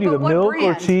 I told Wait, you but the what milk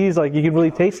brand? or cheese, like you can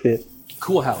really taste it.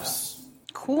 Cool House.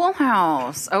 Cool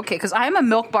House. Okay, because I'm a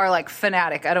Milk Bar like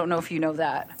fanatic. I don't know if you know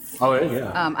that. Oh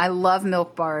yeah. I love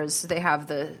Milk Bars. They have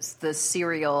the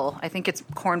cereal. I think it's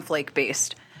cornflake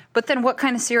based. But then, what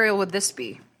kind of cereal would this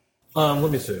be? Let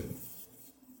me see.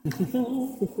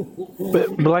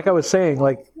 But like I was saying,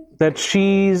 like that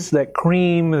cheese, that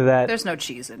cream, that There's no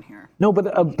cheese in here. no,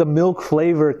 but the milk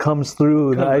flavor comes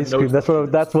through the Kind of ice cream.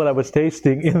 notes That's what I was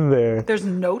tasting in there. There's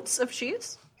notes of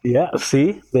cheese. Yeah.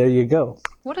 See, there you go.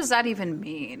 What does that even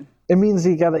mean? It means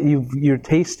you're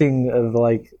tasting of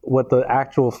like what the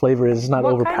actual flavor is. It's not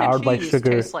What overpowered kind of by cheese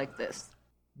sugar. tastes like this?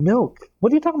 Milk.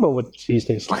 What are you talking about? What cheese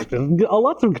tastes like? A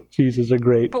lot of cheeses are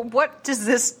great. But what does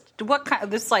this? What kind of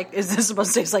this like? Is this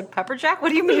supposed to taste like pepper jack? What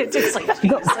do you mean it tastes like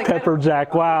cheese? Like, Pepper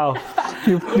Jack. Wow,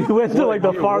 you went to like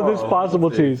the farthest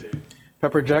possible cheese.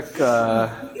 Pepper Jack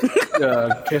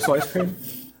queso ice cream.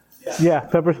 Yeah,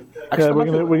 pepper. Yeah, I'm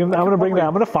gonna bring that.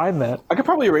 I'm gonna find that. I could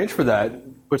probably arrange for that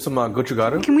with some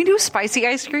gochugaru. Can we do spicy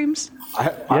ice creams?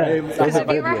 Those Have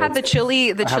you ever had the chili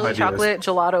have ideas. chocolate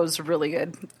gelato is really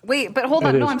good. Wait, but hold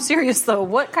on. It No, is. I'm serious though.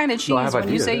 What kind of cheese? have When you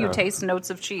ideas, say you yeah. taste notes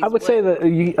of cheese, I would say that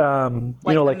you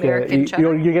know, like American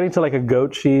cheddar? you're getting to like a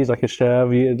goat cheese, like a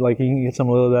Chev. You can get some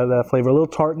of that flavor, a little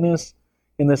tartness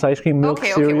in this ice cream milk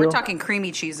Okay, cereal. we're talking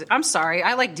creamy cheese. I'm sorry.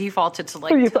 I like defaulted to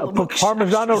like What are you Tillamook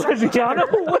Parmigiano Reggiano?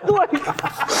 What, like,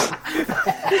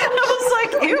 I was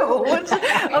like,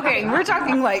 ew. Okay, we're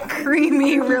talking like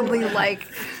creamy, really like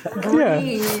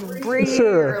brie,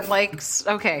 Sure. like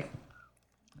okay,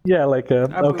 yeah, like a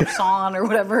okay. Busan or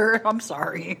whatever. I'm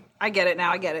sorry. I get it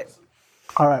now. I get it.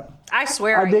 All right, I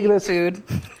swear I dig eat this. food.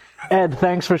 Ed,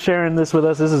 thanks for sharing this with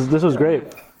us. This was great.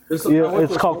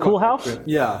 It's called Cool House.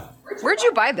 Yeah. Where'd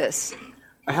you buy this?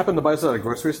 I happened to buy this at a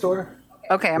grocery store.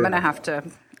 Okay, I'm gonna have to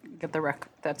get the rec.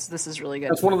 This is really good.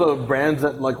 That's one of the brands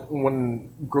that, like, when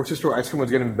grocery store ice cream was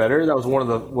getting better, that was one of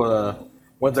the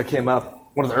ones that came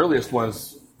up. One of the earliest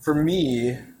ones. For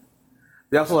me,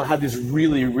 they also had these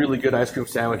really, really good ice cream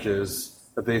sandwiches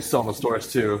that they sell in the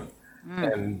stores too.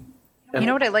 And You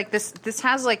know what I like? This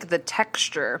has like the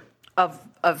texture of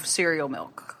cereal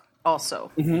milk. Also,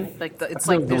 like it's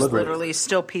like there's deliberate. literally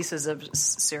still pieces of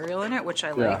cereal in it, which I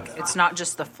like. It's not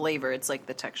just the flavor; it's like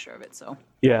the texture of it. So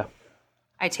Yeah.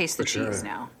 I taste the cheese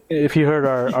now. If you heard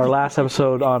our last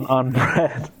episode on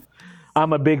bread,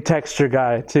 I'm a big texture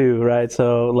guy too, right?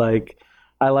 So like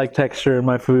I like texture in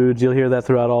my foods. You'll hear that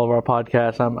throughout all of our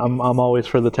podcasts. I'm always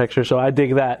for the texture, so I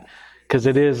dig that because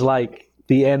it is like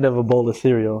the end of a bowl of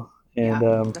cereal,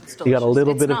 and That's you got a delicious.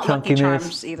 little It's bit of not Lucky chunkiness.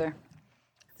 Charms either.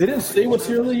 they didn't say what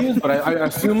cereal they used, but I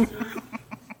assume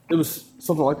it was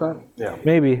something like that. Yeah.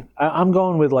 Maybe I'm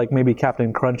going with like maybe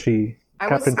Captain Crunchy. I was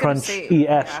Captain gonna Crunch say,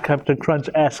 E-esque, yeah. Captain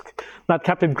Crunch-esque. Not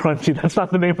Captain Crunchy, that's not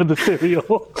the name of the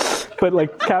cereal. But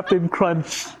like Captain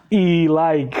Crunch E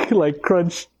like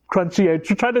crunch crunchy. I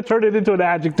tried to turn it into an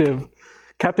adjective.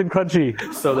 Captain Crunchy.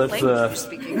 So that's Language you're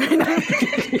speaking right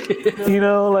now. You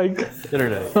know, like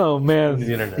internet. oh man.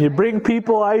 The internet. You bring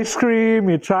people ice cream,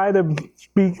 you try to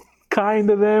be kind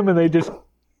to them and they just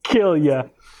kill you.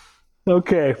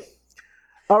 Okay.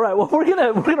 All right. Well, we're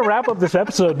gonna wrap up this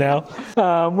episode now.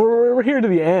 We're here to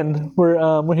the end. We're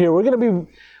here. We're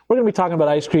gonna be talking about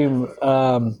ice cream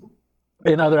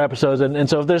in other episodes. And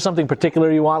so if there's something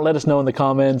particular you want, let us know in the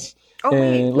comments Oh,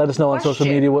 wait. and let us know on social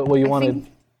Question. media what you wanted.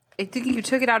 I think you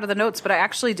took it out of the notes, but I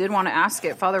actually did want to ask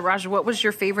it. Father Raj, what was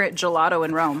your favorite gelato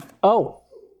in Rome?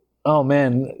 Oh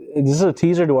man, this is a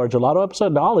teaser to our gelato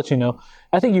episode. No, I'll let you know.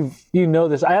 I think you know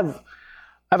this. I have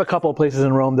a couple of places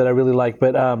in Rome that I really like,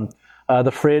 but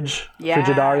the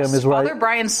Frigidarium is right. Father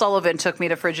Brian Sullivan took me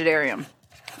to Frigidarium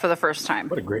for the first time.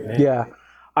 What a great name. Yeah.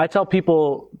 I tell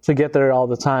people to get there all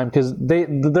the time because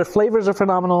their flavors are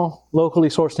phenomenal. Locally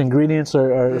sourced ingredients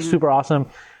are super awesome,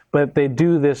 but they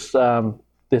do this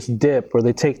this dip where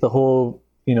they take the whole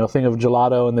thing of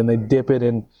gelato and then they dip it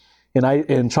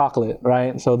in chocolate,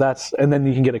 right? So and then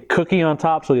you can get a cookie on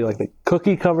top, so you like the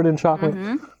cookie covered in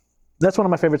chocolate. That's one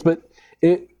of my favorites. But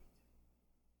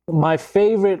my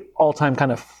favorite all-time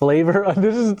kind of flavor.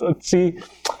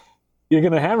 You're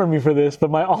going to hammer me for this,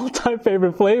 but my all-time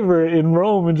favorite flavor in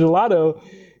Rome in gelato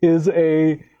is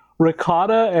a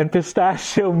ricotta and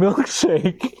pistachio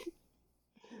milkshake.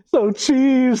 So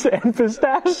cheese and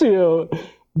pistachio.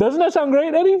 Doesn't that sound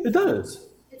great, Eddie? It does.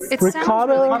 It Ricotta- sounds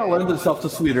really Kind of good. lends itself to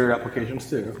sweeter applications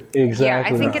too. Exactly. Yeah,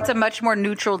 I think it's a much more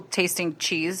neutral tasting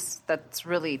cheese that's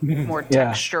really more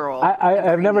textural.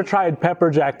 I've never tried pepper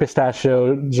jack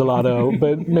pistachio gelato,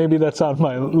 but maybe that's on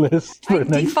my list for I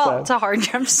next default time. to hard.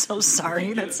 I'm so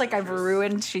sorry. That's like I've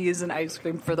ruined cheese and ice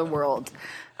cream for the world.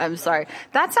 I'm sorry.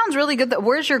 That sounds really good.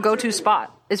 Where's your go-to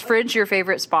spot? Is Fridge your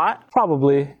favorite spot?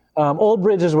 Probably. Old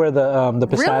Bridge is where the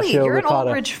pistachio Really? You're ricotta. an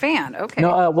Old Bridge fan. Okay.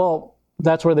 No, well,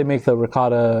 that's where they make the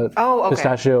ricotta okay.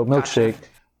 pistachio milkshake.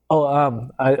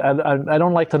 I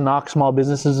don't like to knock small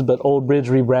businesses, but Old Bridge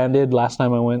rebranded last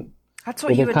time I went. That's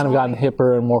what you They've had kind of told gotten me.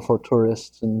 hipper and more for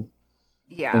tourists. And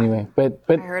Yeah. anyway, but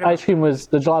heard about ice cream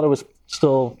the gelato was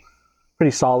still pretty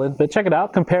solid. But check it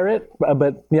out, compare it.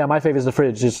 But yeah, my favorite is the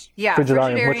Fridge. Just Yeah,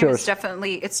 Frigidarium. What's Frigidarium yours? is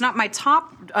definitely, it's not my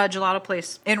top gelato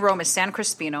place in Rome is San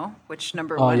Crispino, which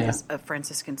number one yeah. is a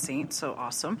Franciscan saint, so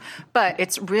awesome. But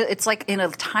it's like in a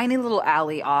tiny little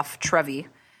alley off Trevi,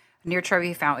 near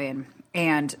Trevi Fountain,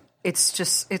 and it's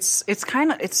just, it's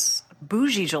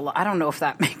bougie gelato. I don't know if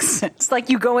that makes sense. Like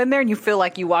you go in there and you feel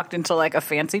like you walked into like a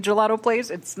fancy gelato place.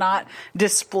 It's not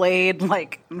displayed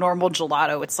like normal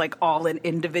gelato. It's like all in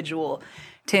individual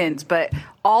tins, but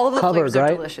all of the Covered, flavors are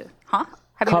right? delicious. Huh?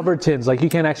 Have you Covered tins. Like you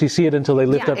can't actually see it until they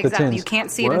lift up the tins. You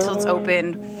can't see it until it's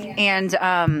open.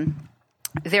 And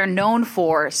they're known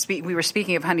for, we were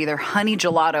speaking of honey, their honey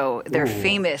gelato. They're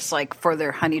famous like for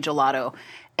their honey gelato.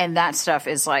 And that stuff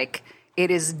is like, it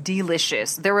is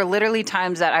delicious. There were literally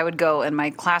times that I would go and my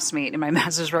classmate in my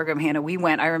master's program, Hannah,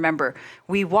 I remember,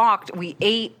 we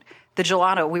ate the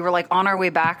gelato. We were like on our way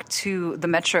back to the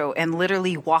metro and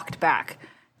literally walked back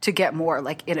to get more,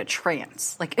 like in a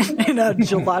trance, like in a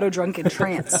gelato drunken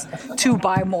trance to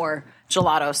buy more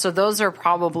gelato. So those are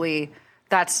probably,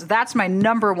 that's my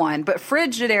number one. But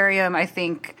Frigidarium, I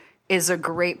think, is a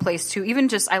great place too. Even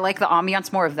just, I like the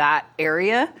ambiance more of that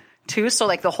area too. So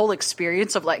like the whole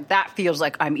experience of like, that feels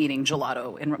like I'm eating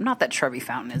gelato. And not that Trevi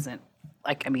Fountain isn't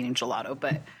like I'm eating gelato,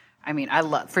 but I mean, I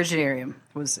love Frigidarium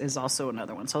is also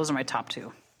another one. So those are my top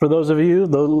two. For those of you,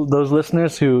 those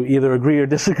listeners who either agree or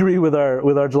disagree with our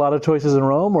gelato choices in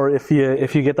Rome, or if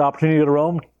you get the opportunity to go to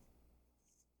Rome,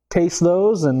 taste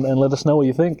those and let us know what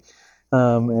you think.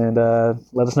 And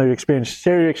let us know your experience.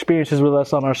 Share your experiences with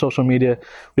us on our social media.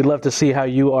 We'd love to see how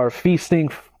you are feasting,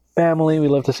 family. We'd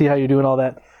love to see how you're doing all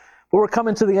that. But we're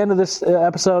coming to the end of this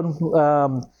episode.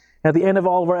 At the end of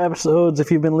all of our episodes,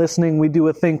 if you've been listening, we do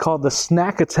a thing called the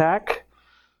Snack Attack.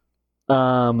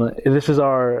 This is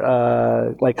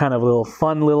our like kind of little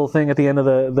fun little thing at the end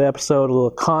of the episode, a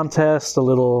little contest, a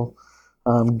little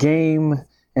game,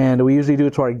 and we usually do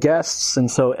it to our guests.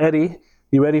 And so, Eddie,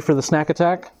 you ready for the Snack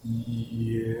Attack?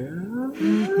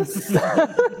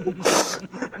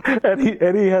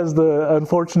 Eddie has the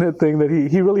unfortunate thing that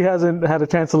he really hasn't had a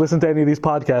chance to listen to any of these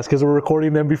podcasts because we're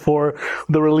recording them before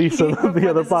the release of the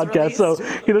other podcast, so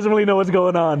he doesn't really know what's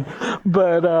going on.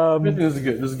 But This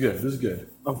is good.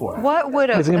 I'm for it. What would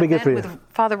It's an gonna be good event for you. with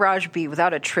Father Raj be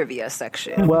without a trivia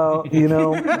section? well,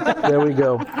 there we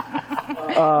go.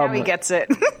 Now he gets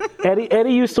it.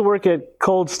 Eddie used to work at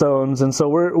Cold Stones, and so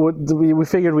we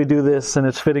figured we'd do this, and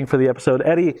it's fitting for the episode.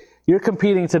 Eddie, you're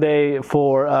competing today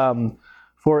for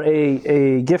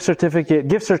a gift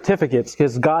certificates,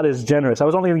 because God is generous. I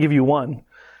was only going to give you one,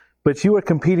 but you are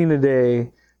competing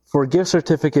today for gift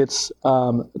certificates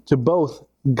to both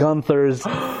Gunther's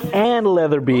and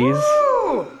Leatherby's.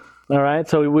 All right,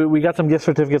 so we got some gift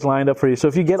certificates lined up for you. So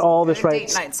if you get all this right,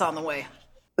 Date night's on the way.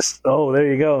 oh,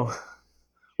 there you go.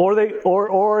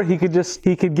 Or he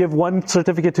could give one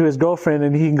certificate to his girlfriend,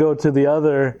 and he can go to the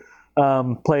other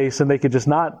place, and they could just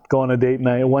not go on a date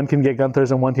night. One can get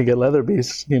Gunther's, and one can get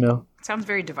Leatherby's. Sounds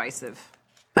very divisive.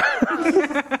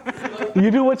 You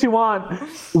do what you want.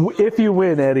 If you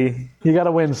win, Eddie, you got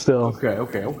to win still. Okay.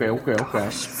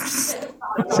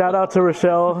 Shout out to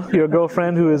Rochelle, your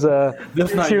girlfriend, who is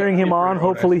cheering him on.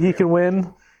 Hopefully he can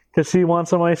win because she wants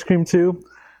some ice cream too.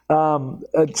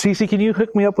 Cece, can you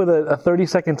hook me up with a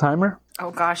 30-second timer?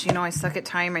 Oh gosh, I suck at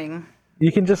timing.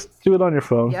 You can just do it on your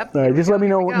phone. Yep. All right, just let me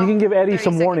know. You can give Eddie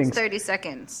some warnings. 30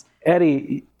 seconds.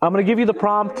 Eddie, I'm going to give you the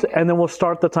prompt, and then we'll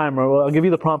start the timer. Well, I'll give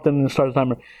you the prompt and then start the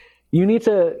timer. You need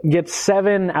to get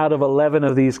 7 out of 11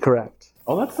 of these correct.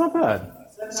 Oh, that's not bad.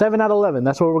 7 out of 11.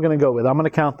 That's what we're going to go with. I'm going to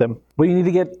count them. But you need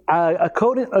to get,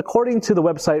 according to the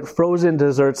website Frozen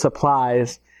Dessert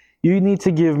Supplies, you need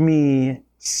to give me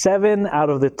 7 out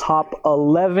of the top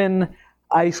 11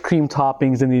 ice cream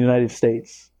toppings in the United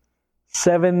States.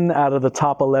 7 out of the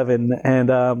top 11. And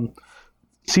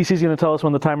Cece's going to tell us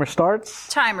when the timer starts.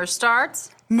 Timer starts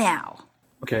now.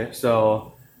 Okay,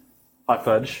 so hot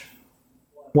fudge,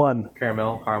 1,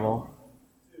 caramel.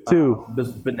 2.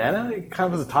 Does banana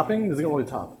count as a topping? Does it go over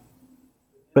the top?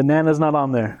 Banana's not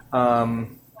on there.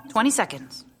 20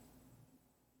 seconds.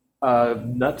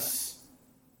 Nuts.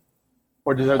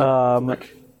 Or does that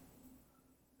like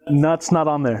Nuts not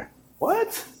on there.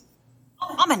 what?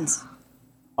 Almonds.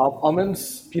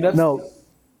 Almonds, peanuts. No.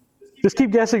 Just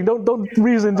keep guessing. Don't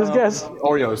reason. Just guess.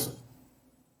 Oreos.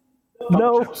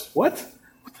 No. Chips. What?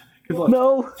 What the heck is left?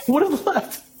 No. What is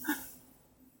left?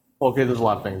 Okay, there's a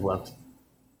lot of things left.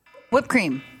 Whipped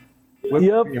cream. Whipped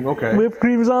Yep. cream, okay. Whipped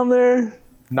cream's on there.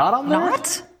 Not on there?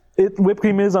 Not? Whipped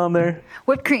cream is on there.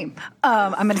 Whipped cream.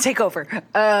 I'm going to take over.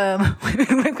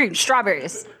 Whipped cream.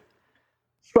 Strawberries.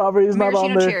 Strawberries not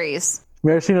on Maraschino there. cherries.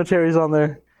 Maraschino cherries on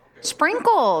there.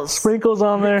 Sprinkles. Sprinkles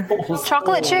on there.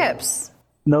 Chocolate chips.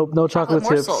 Nope, no chocolate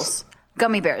chips. Morsels.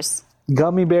 Gummy bears.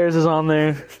 Gummy bears is on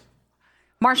there.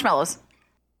 Marshmallows.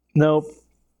 Nope.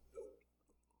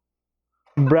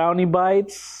 Brownie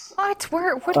bites. What?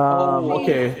 Where? What?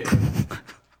 Okay.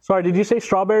 Sorry, did you say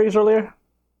strawberries earlier?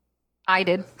 I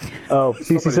did. Oh,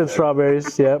 Cece said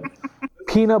strawberries. Yep.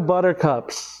 Peanut butter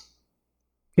cups.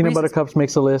 Peanut butter cups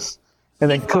makes a list. And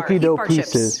then cookie dough Heat bar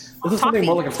pieces. chips. This is something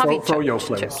more like a Toffee froyo chips.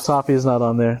 flavor. Toffee is not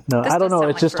on there. No, This I don't does know.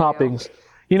 sound It's like just Froyo. toppings.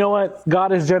 You know what?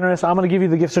 God is generous. I'm going to give you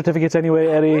the gift certificates anyway,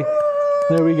 Eddie.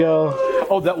 There we go.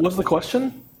 Oh, that was the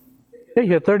question? Yeah,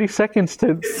 you had 30 seconds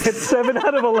to get 7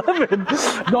 out of 11.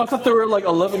 No, I thought there were like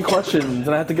 11 questions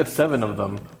and I had to get 7 of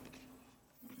them.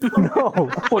 No.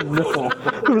 Oh, no.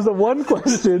 It was a one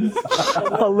question,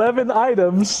 11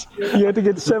 items. You had to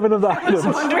get 7 of the items.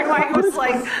 Wondering why he was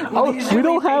like, we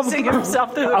don't have-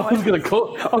 himself through the I was gonna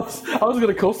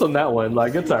coast on that one.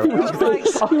 Like, it's alright.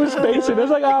 He was spacing. It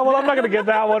was like, oh well, I'm not gonna get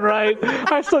that one right.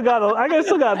 I still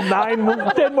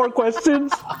got 10 more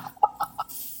questions.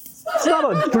 It's not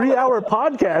a 3-hour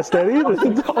podcast, Eddie.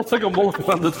 I'll take a mulligan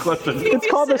on this question. It's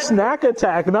called the Snack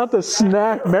Attack, not the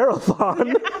Snack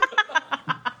Marathon.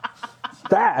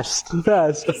 Fast.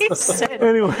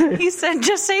 Anyway, He said,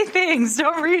 just say things,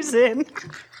 no reason.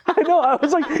 I know. I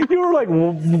was like, you were like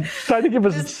trying to give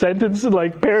us a sentence and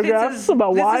like paragraphs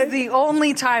about why. This is the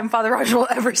only time Father Roger will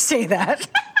ever say that.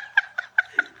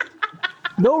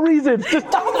 No reason. Just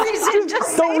No reason,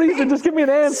 just no say reason. Just give me an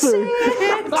answer.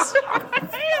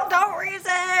 No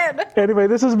reason. Anyway,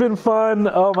 this has been fun.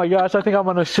 Oh my gosh, I think I'm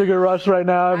on a sugar rush right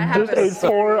now. I have just a ate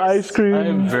 4 ice cream. I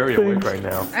am very awake things. right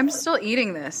now. I'm still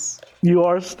eating this. You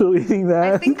are still eating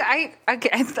that? I think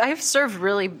I've served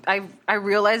really. I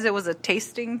realized it was a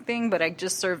tasting thing, but I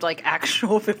just served like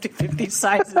actual 50-50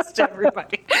 sizes to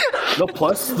everybody. No,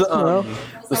 plus the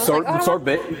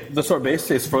sorbet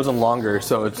stays frozen longer,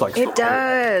 so it's like It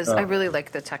does. I really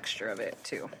like the texture of it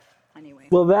too. Anyway,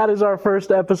 Well, that is our first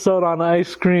episode on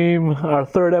ice cream, our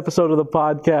 3rd episode of the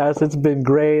podcast. It's been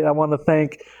great. I want to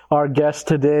thank our guest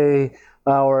today,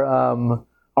 our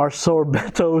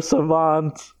sorbetto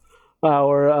savant,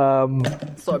 our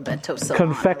sorbetto salon,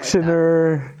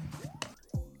 confectioner.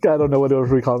 I don't know what else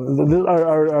we call him.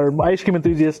 Our ice cream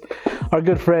enthusiast, our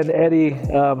good friend Eddie.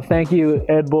 Thank you,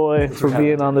 Ed Boy, for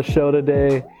being on the show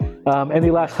today. Any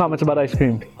last comments about ice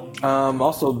cream?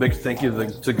 Also, a big thank you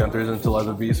to Gunthers and to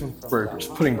Leatherbees for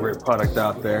just putting great product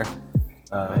out there,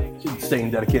 staying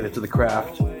dedicated to the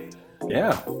craft.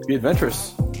 Yeah, be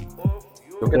adventurous.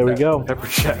 There we go. Pepper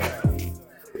check.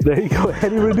 There you go,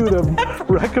 Eddie Reduda,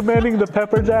 recommending the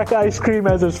Pepper Jack ice cream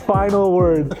as his final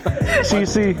word.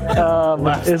 Cece,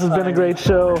 this has been a great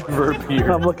show.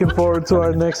 I'm looking forward to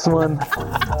our next one.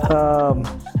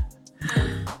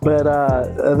 But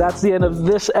that's the end of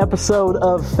this episode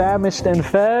of Famished and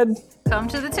Fed. Come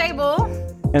to the table.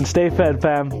 And stay fed,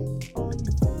 fam.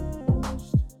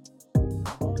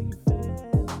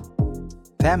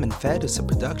 Fam and Fed is a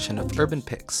production of Urban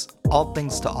Picks, all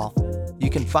things to all. You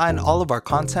can find all of our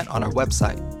content on our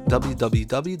website,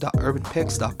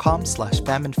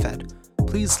 www.urbanpicks.com/famandfed.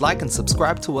 Please like and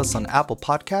subscribe to us on Apple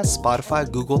Podcasts, Spotify,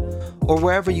 Google, or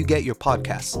wherever you get your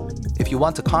podcasts. If you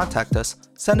want to contact us,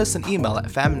 send us an email at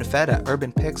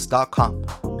famandfed@urbanpicks.com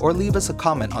or leave us a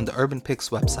comment on the Urban Picks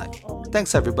website.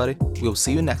 Thanks everybody. We'll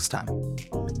see you next time.